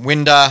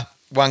 Winder,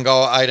 1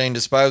 goal, 18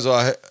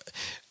 disposal.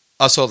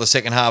 I saw the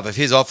second half of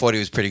his. I thought he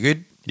was pretty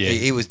good. Yeah.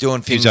 He was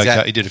doing He things was okay.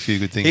 that He did a few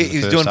good things. he in the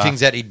was first doing half. things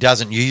that he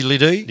doesn't usually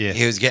do. Yeah.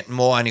 He was getting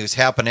more, and he was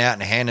helping out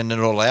and handing it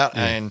all out.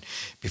 Yeah. And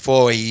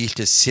before, he used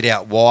to sit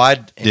out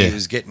wide, and Yeah. he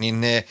was getting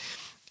in there.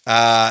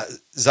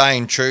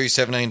 Zane True,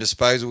 17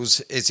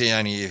 disposals. It's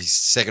only his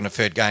second or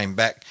third game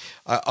back.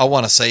 I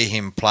want to see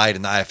him played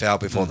in the AFL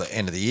before the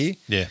end of the year.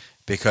 Yeah.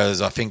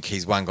 Because I think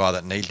he's one guy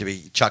that needs to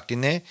be chucked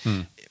in there.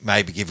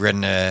 Maybe give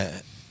Redden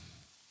a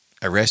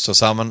rest or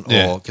something,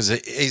 Yeah. or because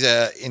he's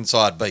a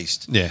inside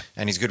beast. Yeah.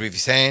 And he's good with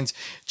his hands.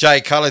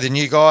 Jay Cully, the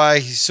new guy,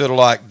 he sort of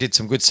like did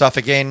some good stuff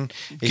again.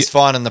 He's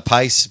finding the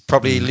pace,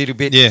 probably a little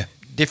bit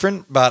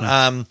different, but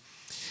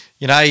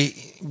you know,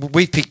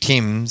 we picked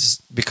him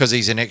because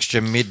he's an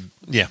extra mid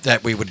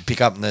that we would pick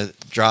up in the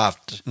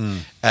draft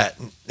at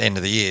the end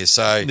of the year.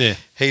 So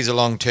he's a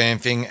long-term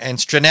thing. And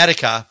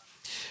Stranatica,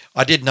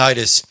 I did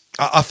notice,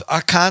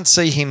 I can't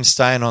see him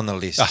staying on the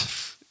list.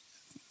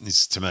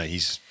 To me,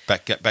 he's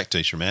back to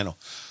East Fremantle.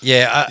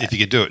 Yeah. If you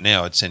could do it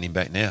now, I'd send him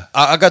back now.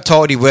 I got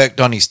told he worked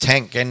on his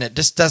tank, and it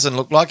just doesn't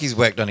look like he's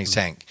worked on his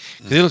tank.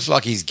 'Cause it looks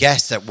like he's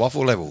gassed at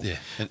waffle level. Yeah.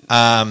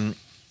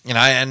 You know,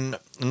 and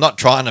I'm not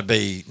trying to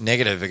be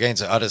negative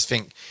against it. I just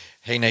think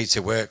he needs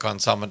to work on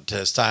someone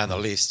to stay on the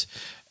list.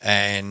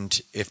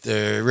 And if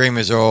the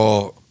rumours are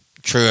all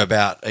true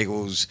about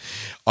Eagles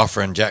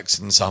offering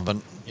Jackson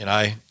something, you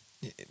know,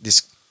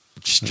 this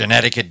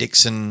Stranatica,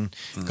 Dixon,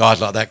 guys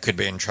like that could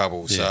be in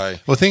trouble. Yeah. So,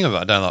 well, the thing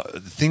about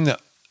the thing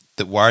that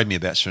worried me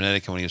about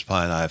Stranatica when he was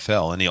playing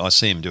AFL, and I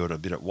see him do it a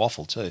bit at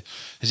Waffle too,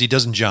 is he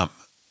doesn't jump.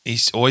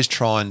 He's always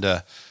trying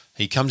to.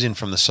 He comes in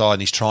from the side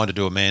and he's trying to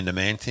do a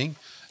man-to-man thing.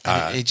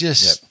 And it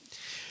just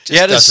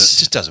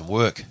doesn't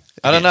work.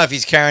 I don't know if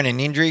he's carrying an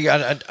injury.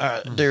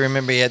 I do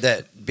remember he had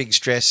that big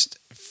stressed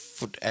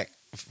foot,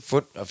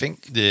 I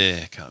think. Yeah,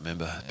 I can't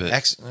remember. But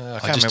I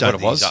can't remember what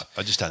it was.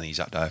 I just don't think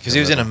he's up to AFL because he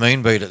was in a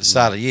moon boot at the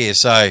start of the year.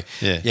 So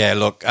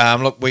look,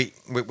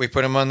 we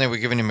put him on there. We're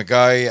giving him a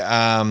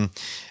go.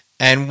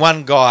 And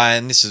one guy,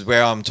 and this is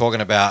where I'm talking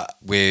about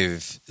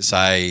with,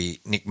 say,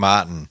 Nick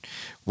Martin.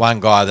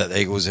 One guy that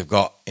the Eagles have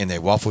got in their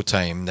waffle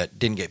team that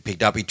didn't get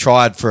picked up. He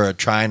tried for a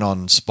train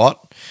on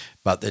spot,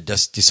 but they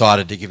just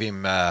decided to give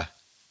him a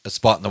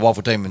spot in the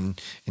waffle team, and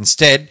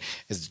instead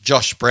is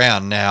Josh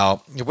Brown.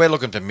 Now, if we're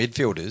looking for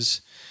midfielders,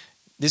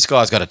 this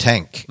guy's got a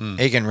tank.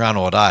 He can run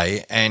all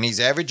day, and he's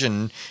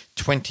averaging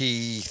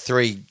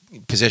 23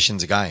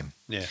 possessions a game.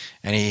 Yeah.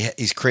 And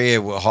his career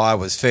high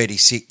was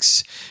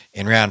 36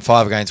 in round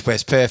 5 against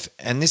West Perth,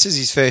 and this is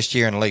his first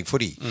year in league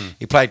footy.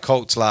 He played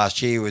Colts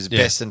last year, was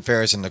best and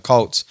fairest in the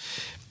Colts.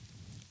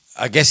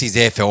 I guess he's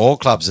there for all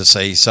clubs to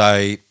see,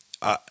 so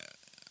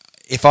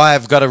if I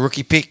have got a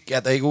rookie pick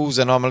at the Eagles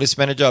and I'm a list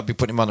manager, I'll be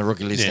putting him on the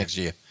rookie list next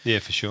year. Yeah,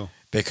 for sure.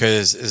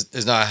 Because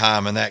there's no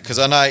harm in that. Because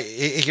I know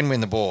he can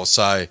win the ball.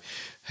 So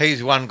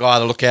he's one guy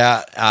to look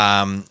out.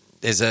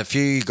 There's a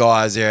few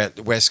guys there at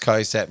the West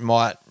Coast that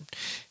might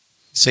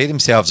see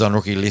themselves on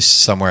rookie lists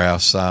somewhere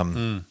else.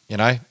 You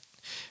know,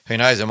 who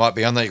knows? They might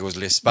be on the Eagles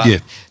list.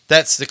 But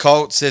that's the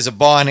Colts. There's a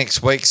bye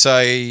next week,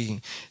 so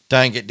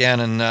don't get down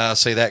and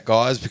see that,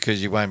 guys,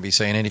 because you won't be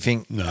seeing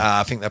anything. No.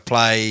 I think they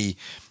play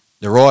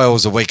the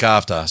Royals the week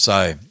after,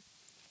 so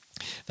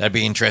that'd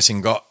be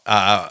interesting.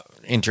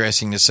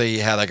 Interesting to see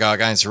how they go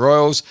against the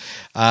Royals,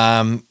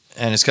 and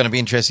it's going to be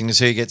interesting to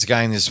see who gets a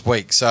game this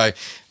week. So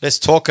let's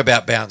talk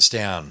about Bounce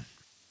Down.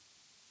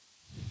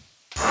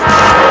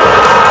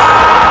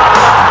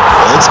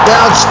 It's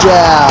Bounce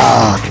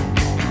Down.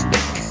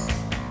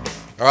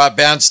 All right,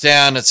 Bounce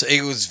Down. It's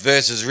Eagles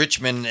versus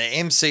Richmond,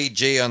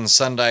 MCG on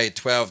Sunday,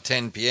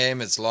 12:10 p.m.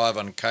 It's live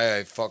on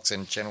KO Fox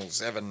and Channel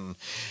 7.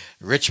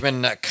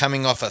 Richmond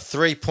coming off a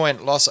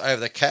 3-point loss over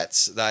the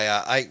Cats. They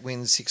are 8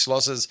 wins, 6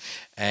 losses,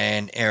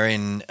 and are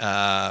in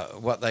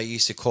what they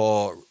used to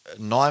call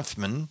ninth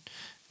man,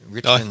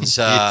 Richmond's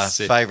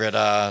favourite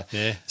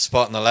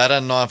spot on the ladder,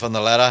 ninth on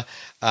the ladder.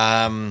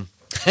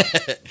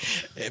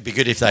 It'd be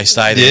good if they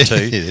stay there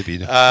too. That'd be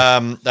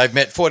nice. They've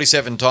met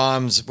 47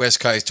 times, West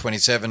Coast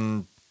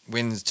 27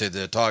 wins to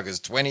the Tigers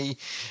 20.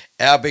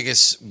 Our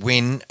biggest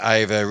win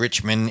over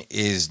Richmond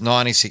is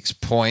 96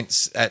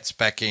 points. That's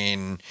back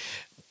in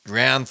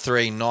round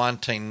 3,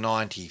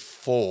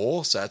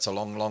 1994, so that's a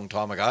long, long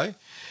time ago.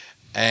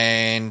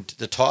 And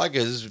the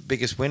Tigers'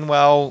 biggest win,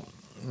 well,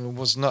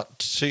 was not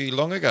too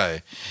long ago,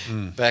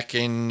 back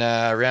in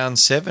round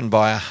 7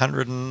 by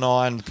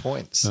 109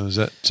 points. Was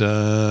that?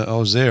 I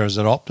was there. Was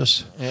it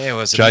Optus? Yeah, it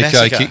was a JK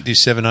massacre. kicked his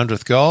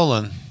 700th goal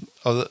and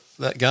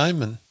that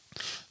game, and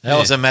That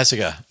was a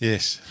massacre.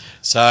 Yes.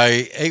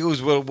 So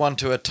Eagles will want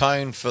to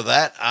atone for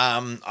that.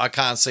 I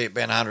can't see it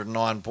being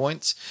 109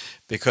 points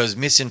because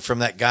missing from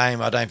that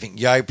game, I don't think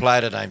Yo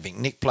played. I don't think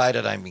Nick played.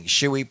 I don't think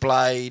Shuey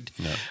played.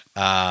 No.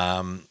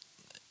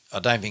 I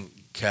don't think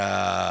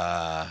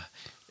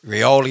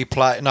Rioli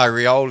played. No,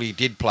 Rioli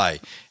did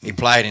play. He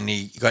played and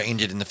he got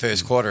injured in the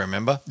first quarter,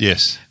 remember?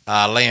 Yes.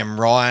 Liam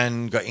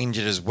Ryan got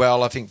injured as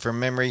well, I think, from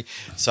memory.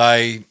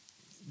 So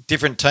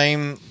different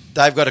team.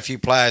 They've got a few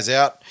players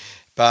out.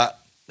 But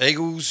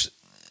Eagles,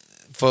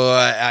 for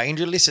our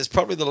injury list, it's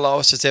probably the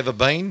lowest it's ever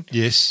been.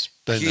 Yes.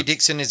 Hugh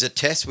Dixon is a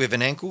test with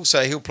an ankle,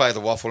 so he'll play the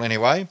waffle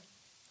anyway.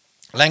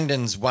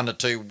 Langdon's 1 to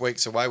 2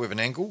 weeks away with an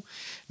ankle.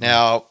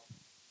 Now,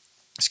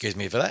 excuse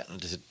me for that.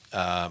 Just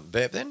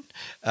burp then.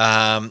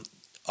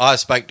 I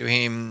spoke to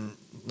him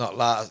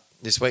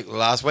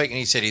last week, and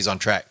he said he's on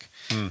track.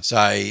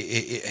 So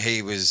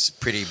he was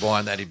pretty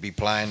buoyant that he'd be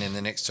playing in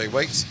the next 2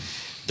 weeks.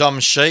 Dom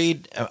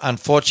Sheed,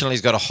 unfortunately,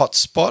 he's got a hot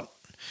spot,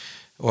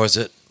 or is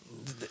it?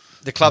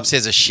 The club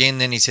says a shin,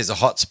 then he says a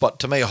hot spot.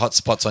 To me, a hot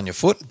spot's on your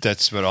foot.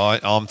 That's what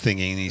I'm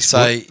thinking. He's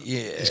got a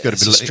bit of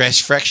stress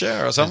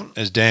fracture or something.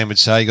 As Dan would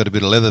say, he got a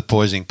bit of leather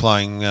poisoning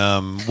playing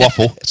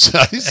waffle.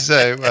 So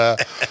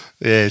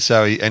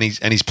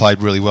he's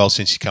played really well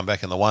since he's come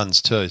back in the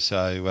ones too.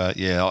 So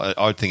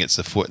I think it's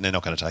the foot, and they're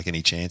not going to take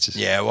any chances.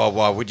 Yeah, well,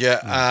 why would you?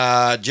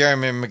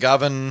 Jeremy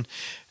McGovern,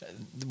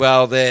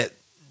 well,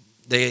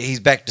 he's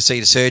back to see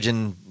the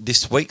surgeon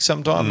this week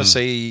sometime to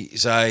see.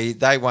 So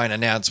they won't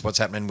announce what's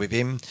happening with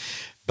him.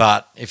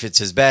 But if it's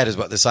as bad as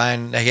what they're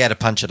saying, he had a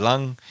punctured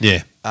lung.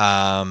 Yeah.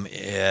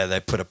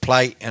 They put a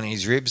plate in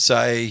his ribs,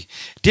 so it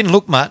didn't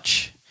look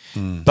much.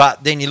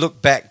 But then you look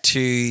back to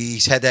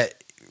he's had that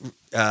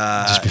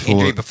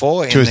injury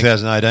before.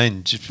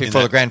 2018. Just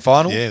before the grand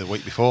final. Yeah, the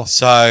week before.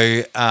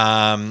 So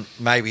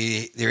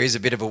maybe there is a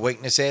bit of a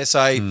weakness there.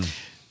 So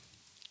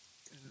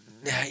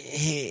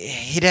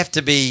he'd have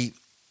to be...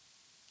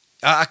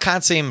 I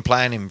can't see him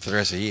playing him for the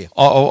rest of the year.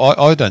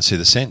 I don't see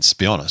the sense, to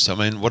be honest. I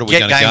mean, what are we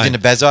going to gain? Get games into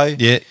Bazzo.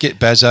 Yeah, get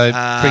Bazzo.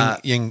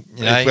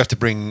 We have to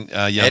bring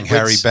young Edwards.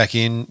 Harry back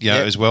in,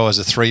 as well as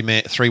a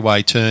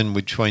three-way turn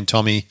between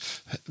Tommy,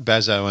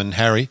 Bazzo and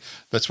Harry.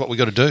 That's what we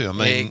got to do. I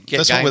mean,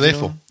 that's what we're there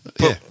for.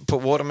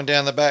 Put Waterman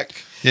down the back.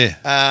 Yeah.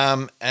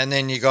 And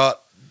then you got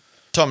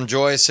Tom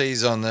Joyce.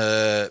 He's on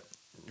the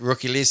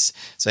rookie list,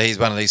 so he's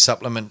one of these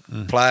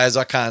supplement players.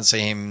 I can't see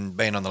him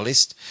being on the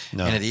list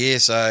end of the year,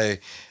 so...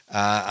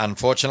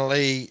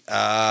 unfortunately,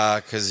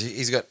 because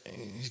he's got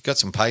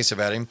some pace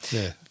about him.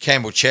 Yeah.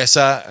 Campbell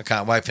Chesser, I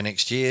can't wait for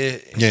next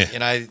year.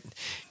 Yeah.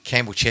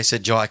 Campbell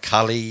Chesser, Jai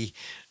Cully,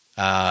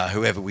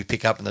 whoever we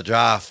pick up in the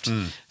draft,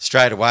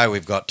 straight away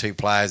we've got 2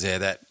 players there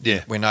that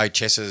we know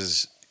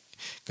Chesser's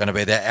going to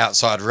be that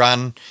outside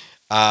run.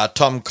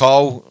 Tom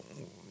Cole,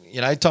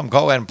 Tom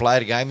Cole hadn't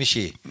played a game this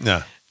year.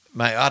 No.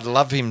 Mate, I'd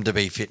love him to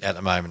be fit at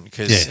the moment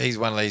because he's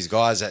one of these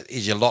guys that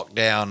is your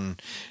lockdown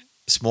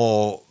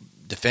small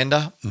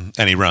defender,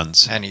 and he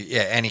runs, and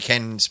he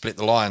can split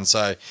the line.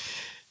 So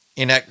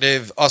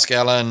inactive, Oscar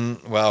Allen.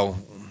 Well,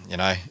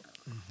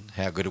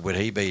 how good would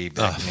he be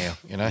back now?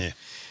 Yeah.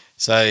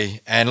 So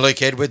and Luke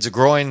Edwards a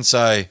groin.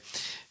 So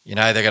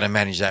they're going to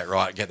manage that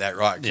right, get that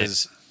right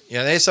because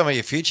there's some of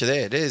your future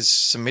there. There's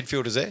some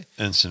midfielders there,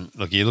 and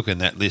you look in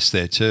that list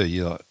there too.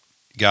 You got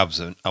Gubs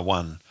a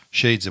 1,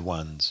 Sheeds a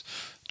 1s.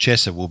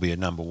 Chesser will be a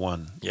number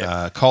 1.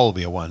 Yep. Cole will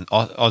be a 1.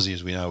 Ozzy,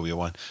 as we know, will be a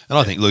 1. And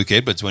I think Luke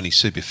Edwards, when he's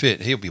super fit,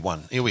 he'll be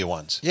 1. He'll be a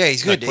 1s. Yeah,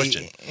 he's good.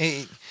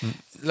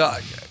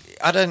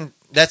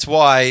 That's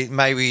why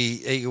maybe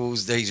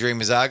Eagles, these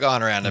rumours are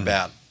going around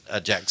about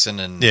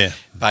Jackson and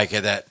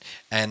Baker,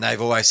 and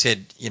they've always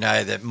said,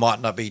 that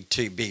might not be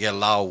too big a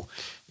lull.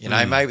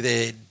 Maybe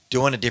they're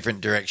doing a different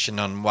direction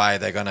on way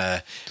they're going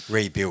to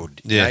rebuild.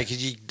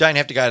 Because you don't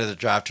have to go to the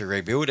draft to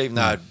rebuild, even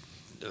though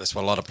that's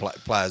what a lot of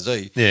players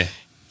do. Yeah.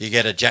 You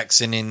get a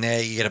Jackson in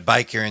there, you get a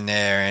Baker in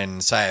there,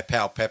 and say a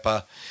Powell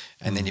Pepper,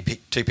 and then you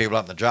pick 2 people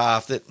up in the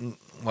draft.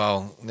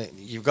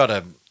 You've got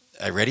a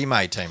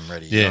ready-made team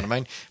ready. You know what I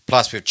mean?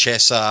 Plus with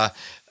Chesser,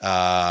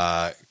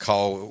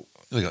 Cole,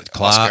 we got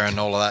Clark, Oscar, and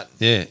all of that.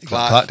 Yeah,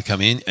 Clark to come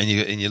in, and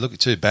you look at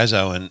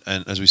Bazzo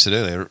and as we said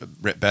earlier,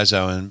 Rhett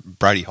Bazzo and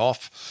Brady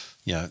Hoff.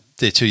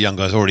 They're 2 young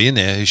guys already in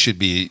there who should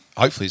be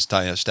hopefully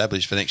stay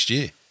established for next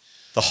year.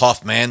 The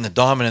Hoff man, the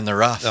diamond in the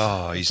rough.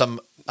 Oh, he's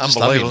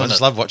unbelievable. I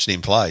just love watching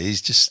him play.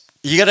 He's just...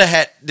 You got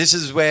to this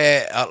is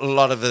where a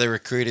lot of the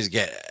recruiters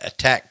get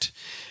attacked,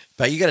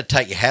 but you got to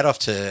take your hat off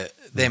to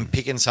them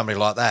picking somebody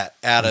like that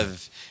out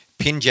of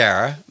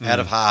Pinjarra, out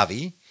of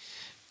Harvey,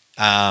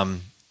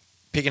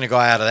 picking a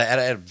guy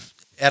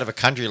out of a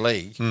country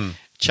league,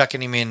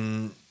 chucking him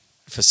in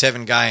for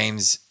 7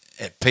 games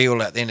at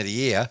Peel at the end of the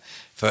year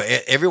for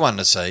everyone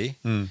to see,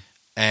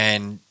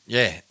 and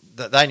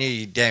they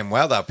knew damn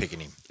well they were picking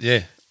him.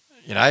 Yeah.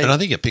 And I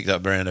think it picked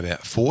up around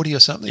about 40 or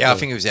something. Yeah, I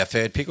think it was our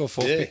 3rd pick or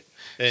 4th pick.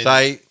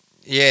 So,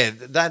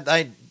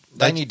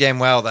 they knew damn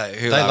well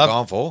who they were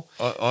going for.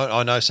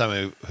 I know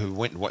some who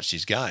went and watched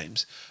his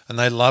games, and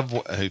they love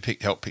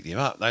helped pick him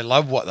up. They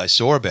love what they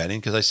saw about him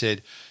because they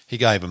said he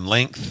gave them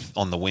length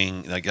on the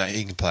wing. He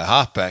can play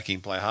half-back, he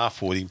can play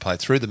half-forward, he can play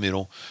through the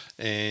middle,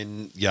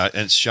 and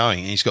it's showing.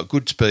 And he's got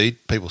good speed.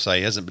 People say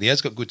he hasn't, but he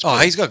has got good speed. Oh,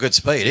 he's got good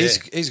speed. Yeah.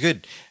 He's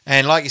good.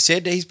 And like you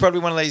said, he's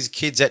probably one of these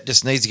kids that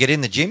just needs to get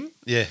in the gym.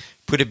 Yeah.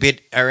 Put a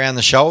bit around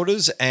the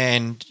shoulders,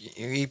 and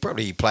you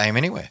probably play him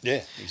anywhere.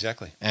 Yeah,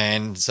 exactly.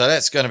 And so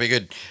that's going to be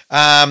good.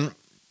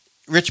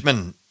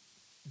 Richmond,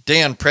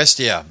 Dion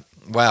Prestia.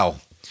 Wow.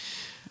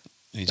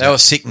 That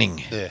was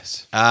sickening.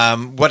 Yes.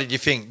 What did you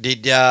think?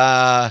 Did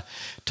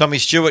Tommy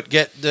Stewart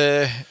get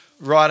the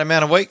right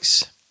amount of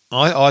weeks?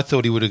 I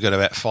thought he would have got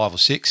about 5 or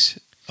 6.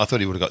 I thought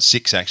he would have got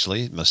 6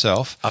 actually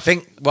myself. I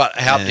think what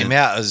helped him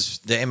out is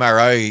the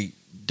MRO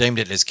deemed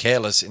it as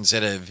careless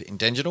instead of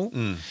intentional.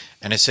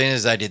 And as soon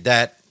as they did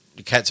that,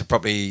 the Cats are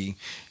probably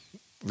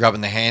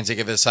rubbing their hands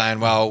together saying,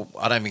 well,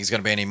 I don't think it's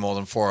going to be any more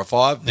than 4 or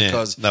 5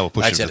 because they were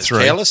pushing said for it's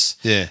 3. careless.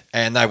 Yeah.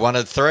 And they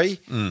wanted 3.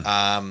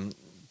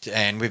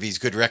 And with his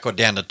good record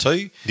down to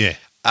 2. Yeah.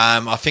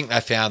 I think they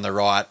found the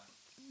right.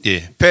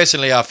 Yeah.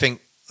 Personally, I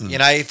think,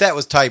 if that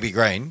was Toby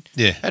Green,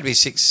 Yeah. that'd be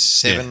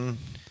 7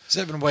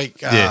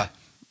 week Yeah.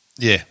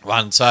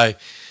 one. So,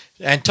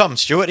 and Tom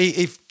Stewart,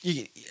 he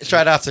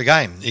straight after the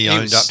game, He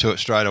owned up to it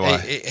straight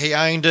away. He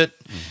owned it.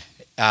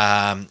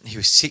 He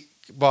was sick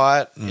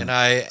by it,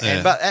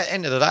 And but at the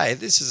end of the day,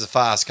 this is a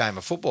fast game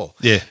of football.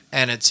 Yeah.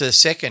 And it's a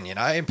second,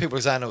 and people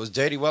are saying it was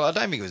dirty. Well, I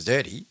don't think it was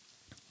dirty.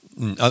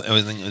 I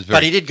think it was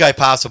But he did go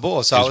past the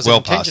ball, so it was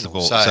well past the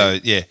intentional. ball. So,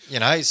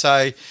 yeah.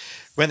 So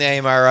when the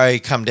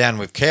MRO come down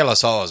with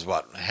careless, I was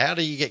how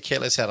do you get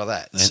careless out of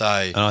that?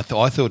 And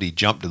I thought he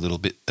jumped a little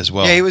bit as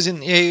well. Yeah, he was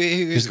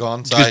he was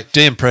gone. So because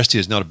Dan Prestia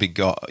is not a big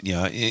guy.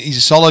 He's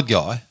a solid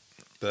guy.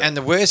 and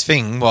the worst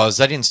thing was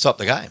they didn't stop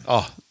the game.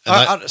 Oh,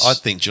 I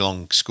think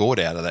Geelong scored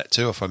out of that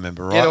too, if I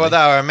remember right. Yeah, well, they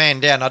were a man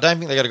down. I don't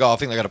think they got a goal. I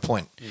think they got a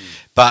point.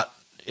 But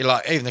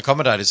even the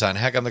commentators saying,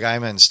 "How come the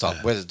game hasn't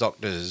stopped? Where's the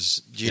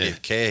doctor's duty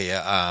of care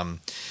here?"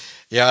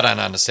 I don't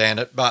understand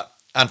it. But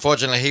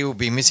unfortunately, he will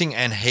be missing,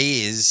 and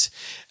he is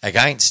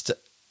against.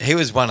 He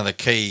was one of the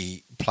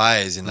key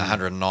players in the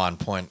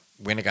 109-point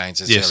win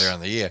against us earlier in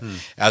the year.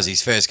 That was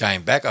his first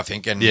game back, I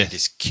think, and he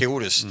just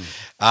killed us.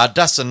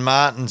 Dustin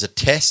Martin's a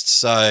test,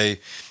 so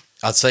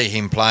I'd see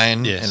him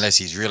playing unless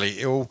he's really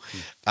ill.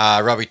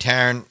 Robbie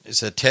Tarrant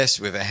is a test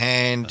with a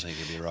hand. I think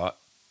he'll be right.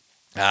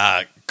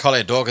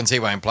 Collier Dawkins, he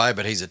won't play,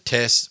 but he's a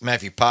test.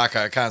 Matthew Parker,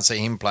 I can't see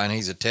him playing.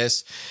 He's a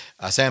test.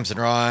 Samson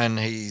Ryan,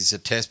 he's a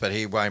test, but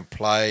he won't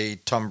play.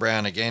 Tom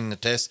Brown, again, a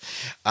test.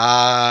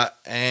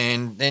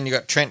 And then you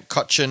got Trent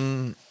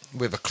Cotchin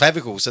with a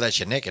clavicle, so that's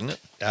your neck, isn't it?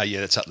 Yeah,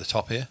 that's up the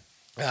top here.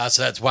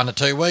 So that's 1 to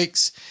 2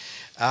 weeks.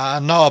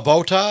 Noah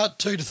Boltar,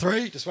 2 to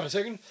 3. Just 1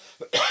 second.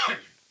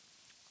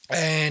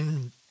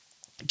 And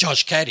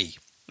Josh Caddy.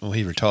 Well,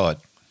 he retired.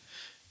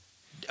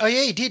 Oh,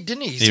 yeah, he did,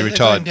 didn't he? He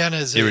retired.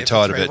 He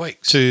retired about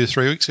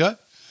 2-3 weeks ago.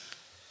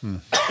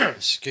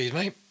 Excuse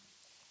me.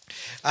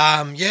 So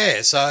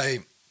I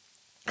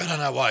don't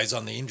know why he's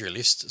on the injury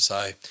list. So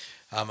I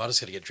just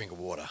got to get a drink of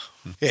water.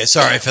 Yeah,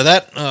 sorry for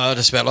that. I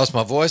just about lost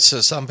my voice.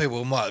 So some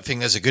people might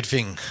think that's a good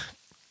thing.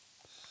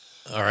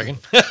 I reckon.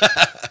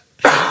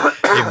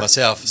 Even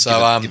myself.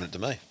 So Give it to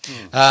me.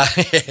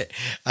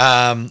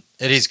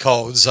 it is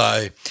cold.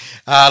 So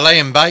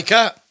Liam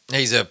Baker.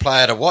 He's a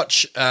player to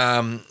watch.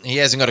 He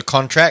hasn't got a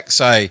contract,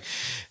 so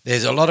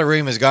there's a lot of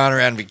rumours going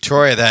around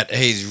Victoria that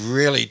he's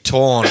really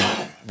torn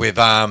with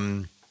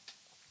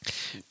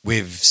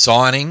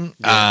signing.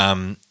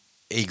 Yeah.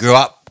 He grew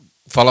up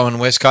following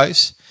West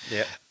Coast.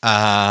 Yeah.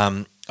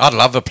 I'd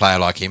love a player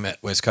like him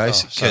at West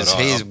Coast because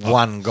he's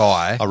one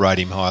guy. I rate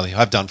him highly.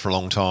 I've done for a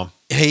long time.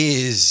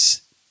 He is.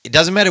 It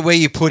doesn't matter where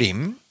you put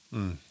him,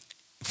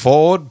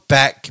 forward,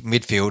 back,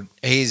 midfield.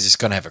 He's just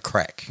going to have a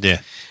crack. Yeah.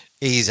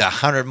 He's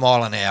 100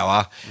 mile an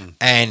hour,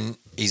 and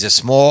he's a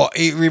small.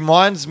 He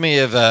reminds me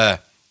of a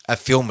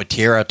Phil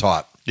Matera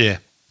type. Yeah,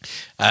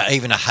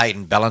 even a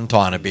Hayden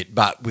Ballantyne a bit,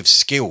 but with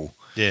skill.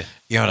 Yeah,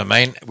 you know what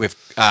I mean. With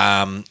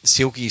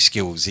silky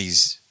skills,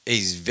 he's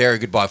very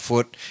good by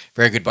foot,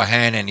 very good by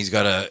hand, and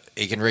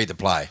he can read the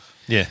play.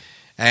 Yeah,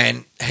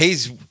 and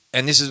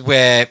this is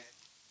where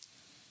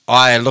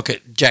I look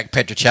at Jack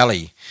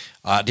Petrocelli.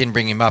 I didn't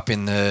bring him up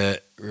in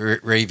the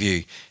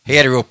review. He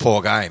had a real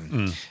poor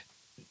game.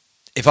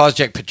 If I was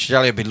Jack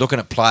Petrocelli, I'd be looking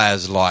at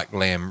players like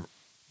Liam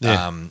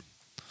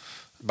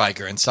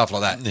Baker and stuff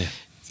like that. Yeah.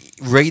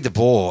 Read the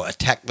ball,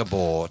 attack the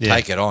ball,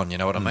 take it on, you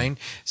know what I mean?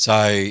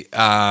 So, if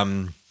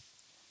you're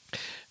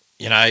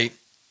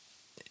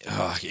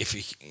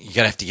going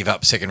to have to give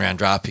up second-round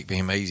draft pick for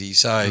him easy.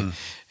 So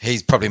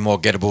he's probably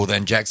more gettable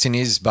than Jackson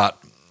is, but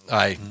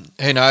hey,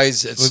 who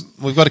knows?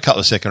 We've got a couple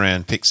of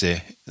second-round picks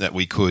there that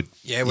we could.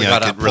 Yeah, we've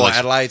got a Port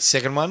Adelaide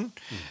second one.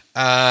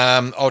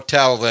 I'll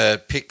tell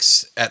the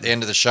picks at the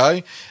end of the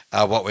show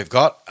what we've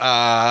got.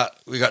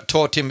 We've got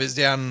Tor Timbers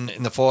down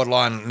in the forward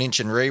line, Lynch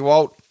and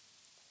Rewalt.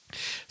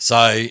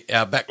 So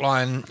our back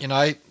line,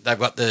 they've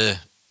got the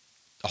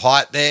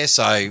height there,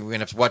 so we're going to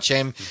have to watch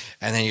them.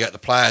 And then you got the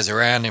players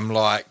around him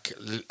like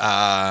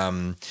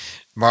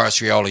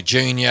Morris Rioli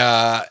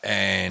Jr.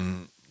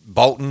 and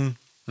Bolton.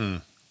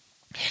 They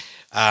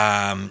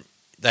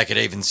could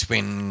even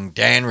swing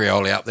Dan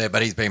Rioli up there,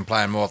 but he's been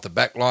playing more off the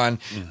back line.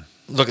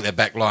 Look at their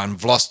back line,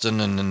 Vlosten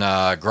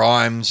and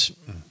Grimes,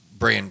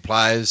 brilliant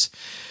players.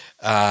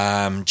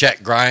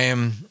 Jack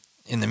Graham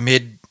in the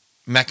mid,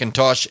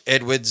 McIntosh,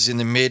 Edwards in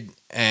the mid,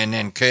 and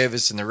then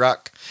Curvis in the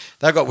ruck.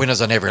 They've got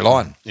winners on every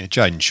line. Yeah,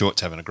 Jaden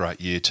Short's having a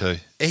great year too.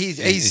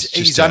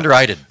 He's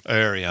underrated.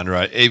 Very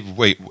underrated.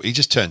 He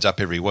just turns up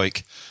every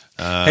week.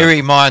 He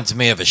reminds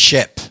me of a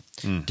Shep.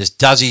 Just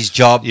does his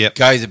job,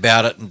 goes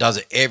about it, and does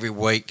it every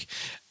week.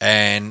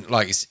 and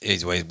like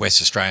he's a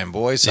West Australian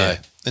boy, so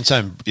and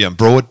same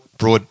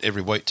Broad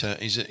every week.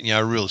 He's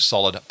a real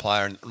solid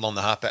player, and along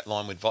the halfback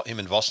line with him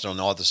and Voster on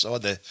either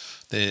side,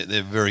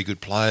 they're very good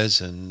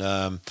players, and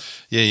and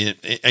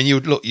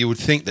you would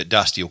think that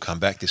Dusty will come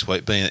back this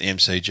week, being at the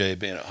MCG,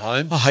 being at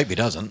home. I hope he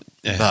doesn't,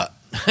 but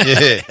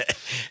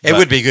it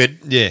would be good.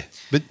 Yeah,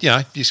 but you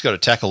just got to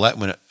tackle that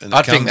when it.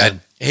 I think that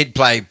he'd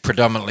play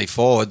predominantly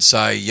forward,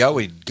 so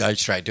would go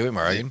straight to him.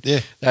 I reckon.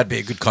 Yeah, that'd be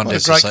a good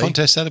contest. What a great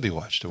contest that'd be to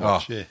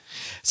watch. Yeah.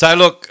 So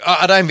look,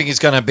 I don't think it's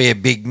going to be a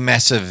big,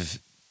 massive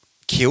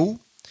kill,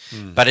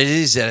 but it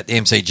is at the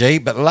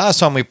MCG. But the last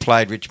time we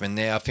played Richmond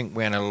there, I think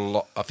we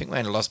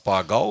only lost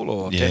by a goal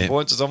or 10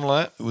 points or something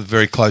like that. It was a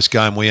very close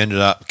game. We ended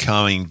up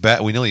coming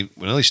back. We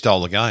nearly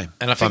stole the game.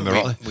 And I think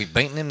we've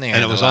beaten them there.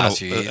 And it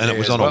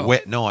was on a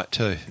wet night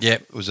too. Yeah,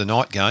 it was a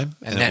night game.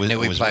 And Nat knew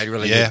we played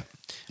really good.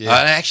 Yeah.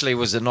 And actually, it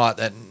was the night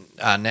that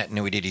Nat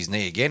knew he did his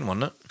knee again,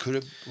 wasn't it? Could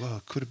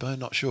have been,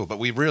 not sure. But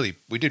we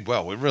did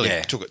well. We really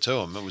took it to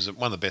them. It was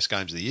one of the best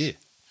games of the year.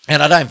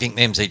 And I don't think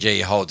the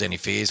MCG holds any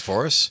fears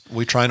for us.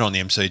 We train on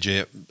the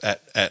MCG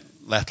at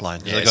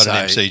Lathlane. Yeah, they've got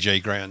an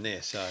MCG ground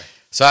there.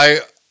 So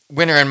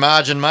winner and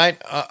margin, mate.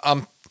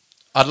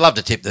 I'd love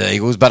to tip the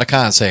Eagles, but I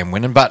can't see them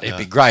winning. But it'd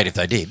be great if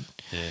they did.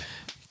 Yeah.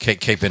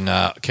 Keep them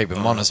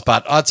honest,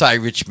 but I'd say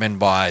Richmond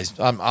by.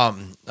 I'm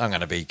going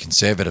to be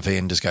conservative here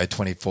and just go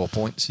 24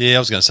 points. Yeah, I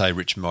was going to say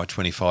Richmond by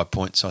 25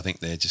 points. I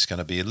think they're just going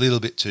to be a little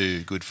bit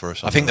too good for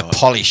us. I think the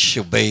polish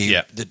will be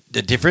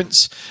the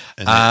difference.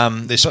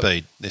 And their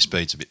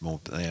speed's a bit more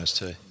than ours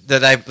too. They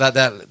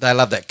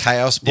love that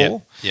chaos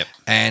ball. Yep.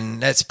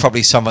 And that's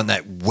probably someone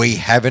that we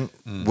haven't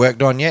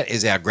worked on yet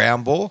is our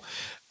ground ball.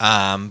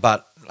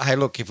 But hey,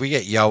 look, if we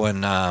get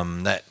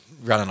Yohan that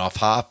running off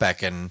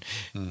halfback and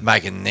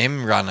making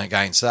them run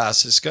against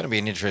us, it's going to be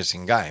an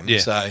interesting game. Yeah.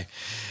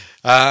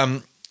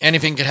 So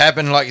anything could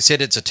happen. Like you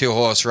said, it's a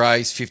two-horse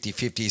race,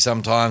 50-50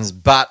 sometimes,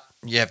 but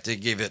you have to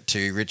give it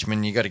to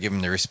Richmond. You got to give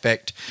them the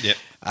respect. Yep.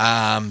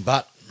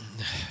 But,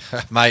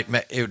 mate,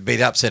 it would be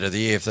the upset of the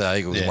year if the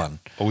Eagles won.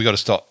 Well, we got to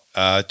stop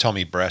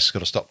Tommy Brass. Got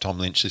to stop Tom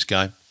Lynch this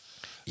game.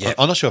 Yeah.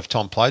 I'm not sure if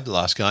Tom played the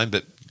last game,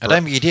 but I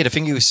don't think he did. I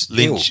think he was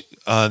Lynch.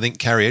 I think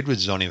Carrie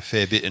Edwards is on him a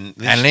fair bit, and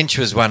Lynch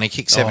was one. He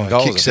kicked 7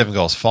 goals. He kicked 7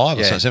 goals, 5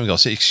 or something. 7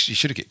 goals. He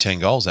should have kicked 10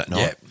 goals that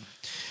night.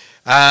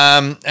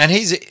 Yeah. And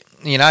he's,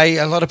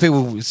 a lot of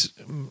people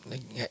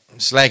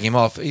slag him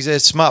off. He's a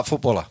smart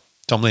footballer.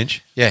 Tom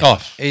Lynch. Yeah.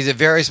 Oh, he's a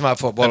very smart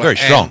footballer. And very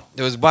strong. And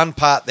there was one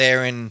part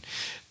there in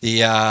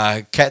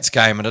the Cats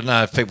game. I don't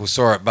know if people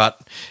saw it, but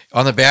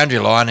on the boundary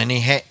line, and he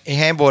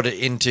handballed it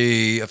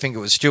into, I think it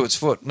was Stewart's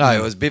foot. No,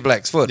 it was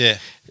Biblak's foot. Yeah.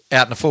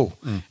 Out in the full.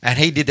 And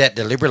he did that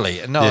deliberately.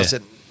 And I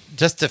said,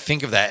 just to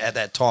think of that at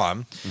that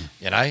time,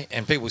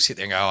 and people sit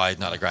there and go, oh, he's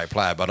not a great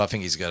player, but I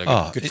think he's got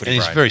a good footy and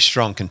he's brain. a very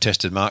strong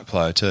contested mark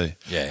player too.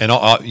 Yeah. And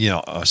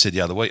I said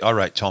the other week, I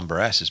rate Tom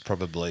Barrass as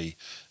probably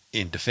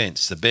in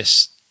defence the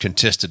best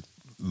contested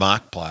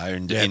mark player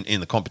in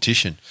the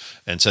competition,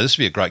 and so this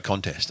will be a great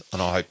contest,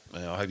 and I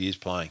hope he is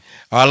playing.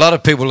 A lot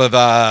of people have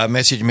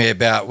messaged me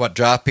about what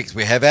draft picks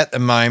we have at the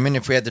moment.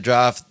 If we had the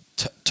draft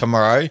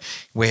tomorrow,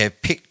 we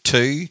have pick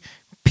 2,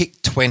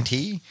 pick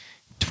 20,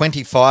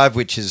 25,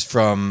 which is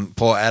from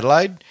Port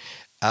Adelaide,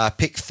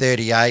 pick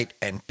 38,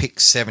 and pick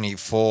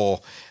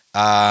 74.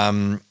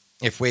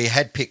 If we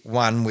had pick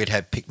 1, we'd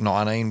have pick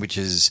 19, which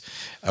is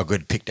a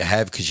good pick to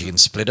have because you can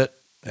split it.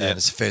 And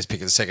it's the first pick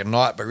of the second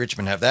night, but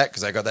Richmond have that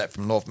because they got that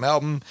from North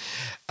Melbourne.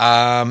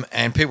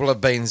 And people have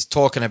been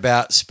talking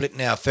about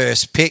splitting our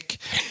first pick.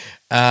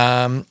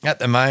 At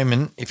the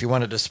moment, if you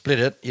wanted to split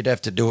it, you'd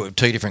have to do it with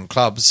 2 different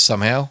clubs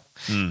somehow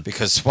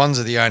because Swans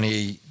are the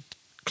only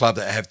club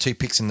that have 2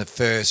 picks in the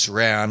first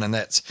round, and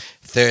that's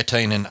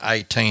 13 and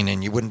 18,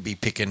 and you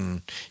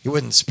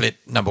wouldn't split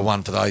number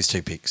 1 for those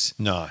 2 picks.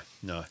 No,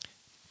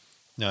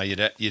 you'd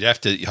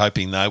have to,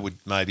 hoping they would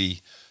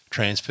maybe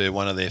transfer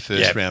one of their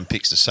first round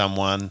picks to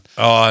someone.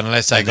 Oh,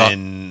 unless they got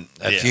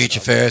a future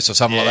first or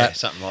something like that.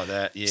 Something like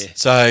that, yeah.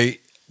 So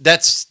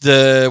that's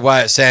the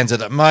way it stands at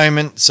the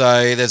moment.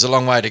 So there's a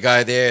long way to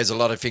go there. There's a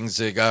lot of things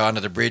to go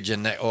under the bridge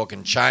and that all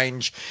can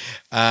change.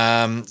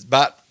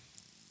 But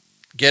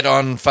get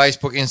on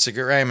Facebook,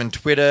 Instagram and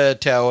Twitter.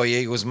 Tell all your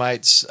Eagles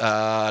mates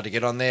to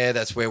get on there.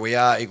 That's where we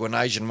are, Eagle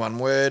Nation, one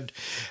word.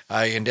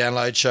 You can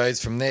download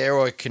shows from there,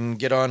 or you can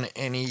get on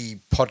any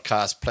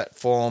podcast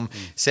platform.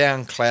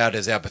 SoundCloud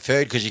is our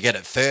preferred because you get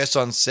it first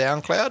on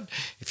SoundCloud.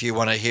 If you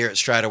want to hear it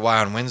straight away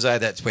on Wednesday,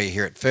 that's where you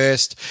hear it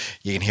first.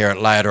 You can hear it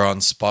later on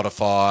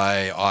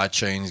Spotify,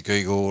 iTunes,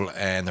 Google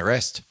and the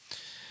rest.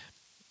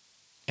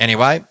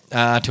 Anyway,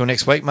 till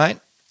next week, mate.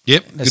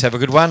 Yep. Let's have a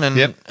good one, and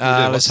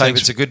let's hope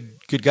it's a good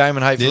game,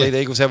 and hopefully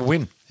the Eagles have a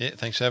win. Yeah,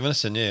 thanks for having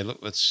us, and look,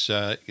 it's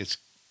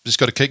just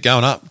got to keep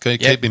going up,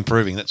 keep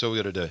improving. That's all we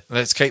got to do.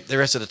 Let's keep the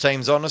rest of the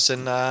teams on us,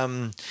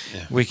 and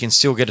we can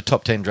still get a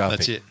top 10 draft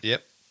That's pick. it.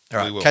 Yep. All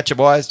right, catch you,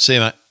 boys. See you,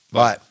 mate.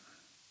 Bye.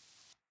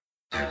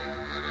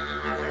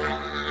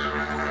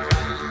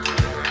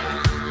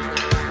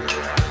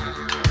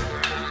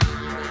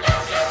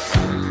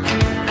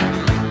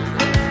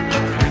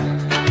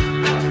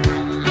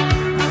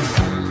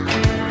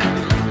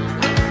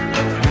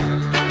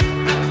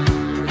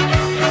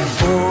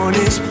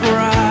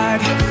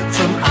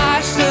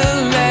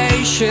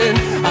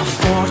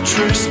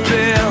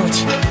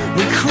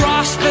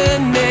 across the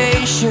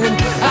nation,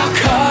 our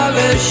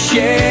colors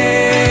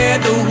share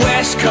the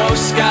West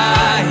Coast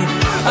sky.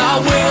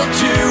 Our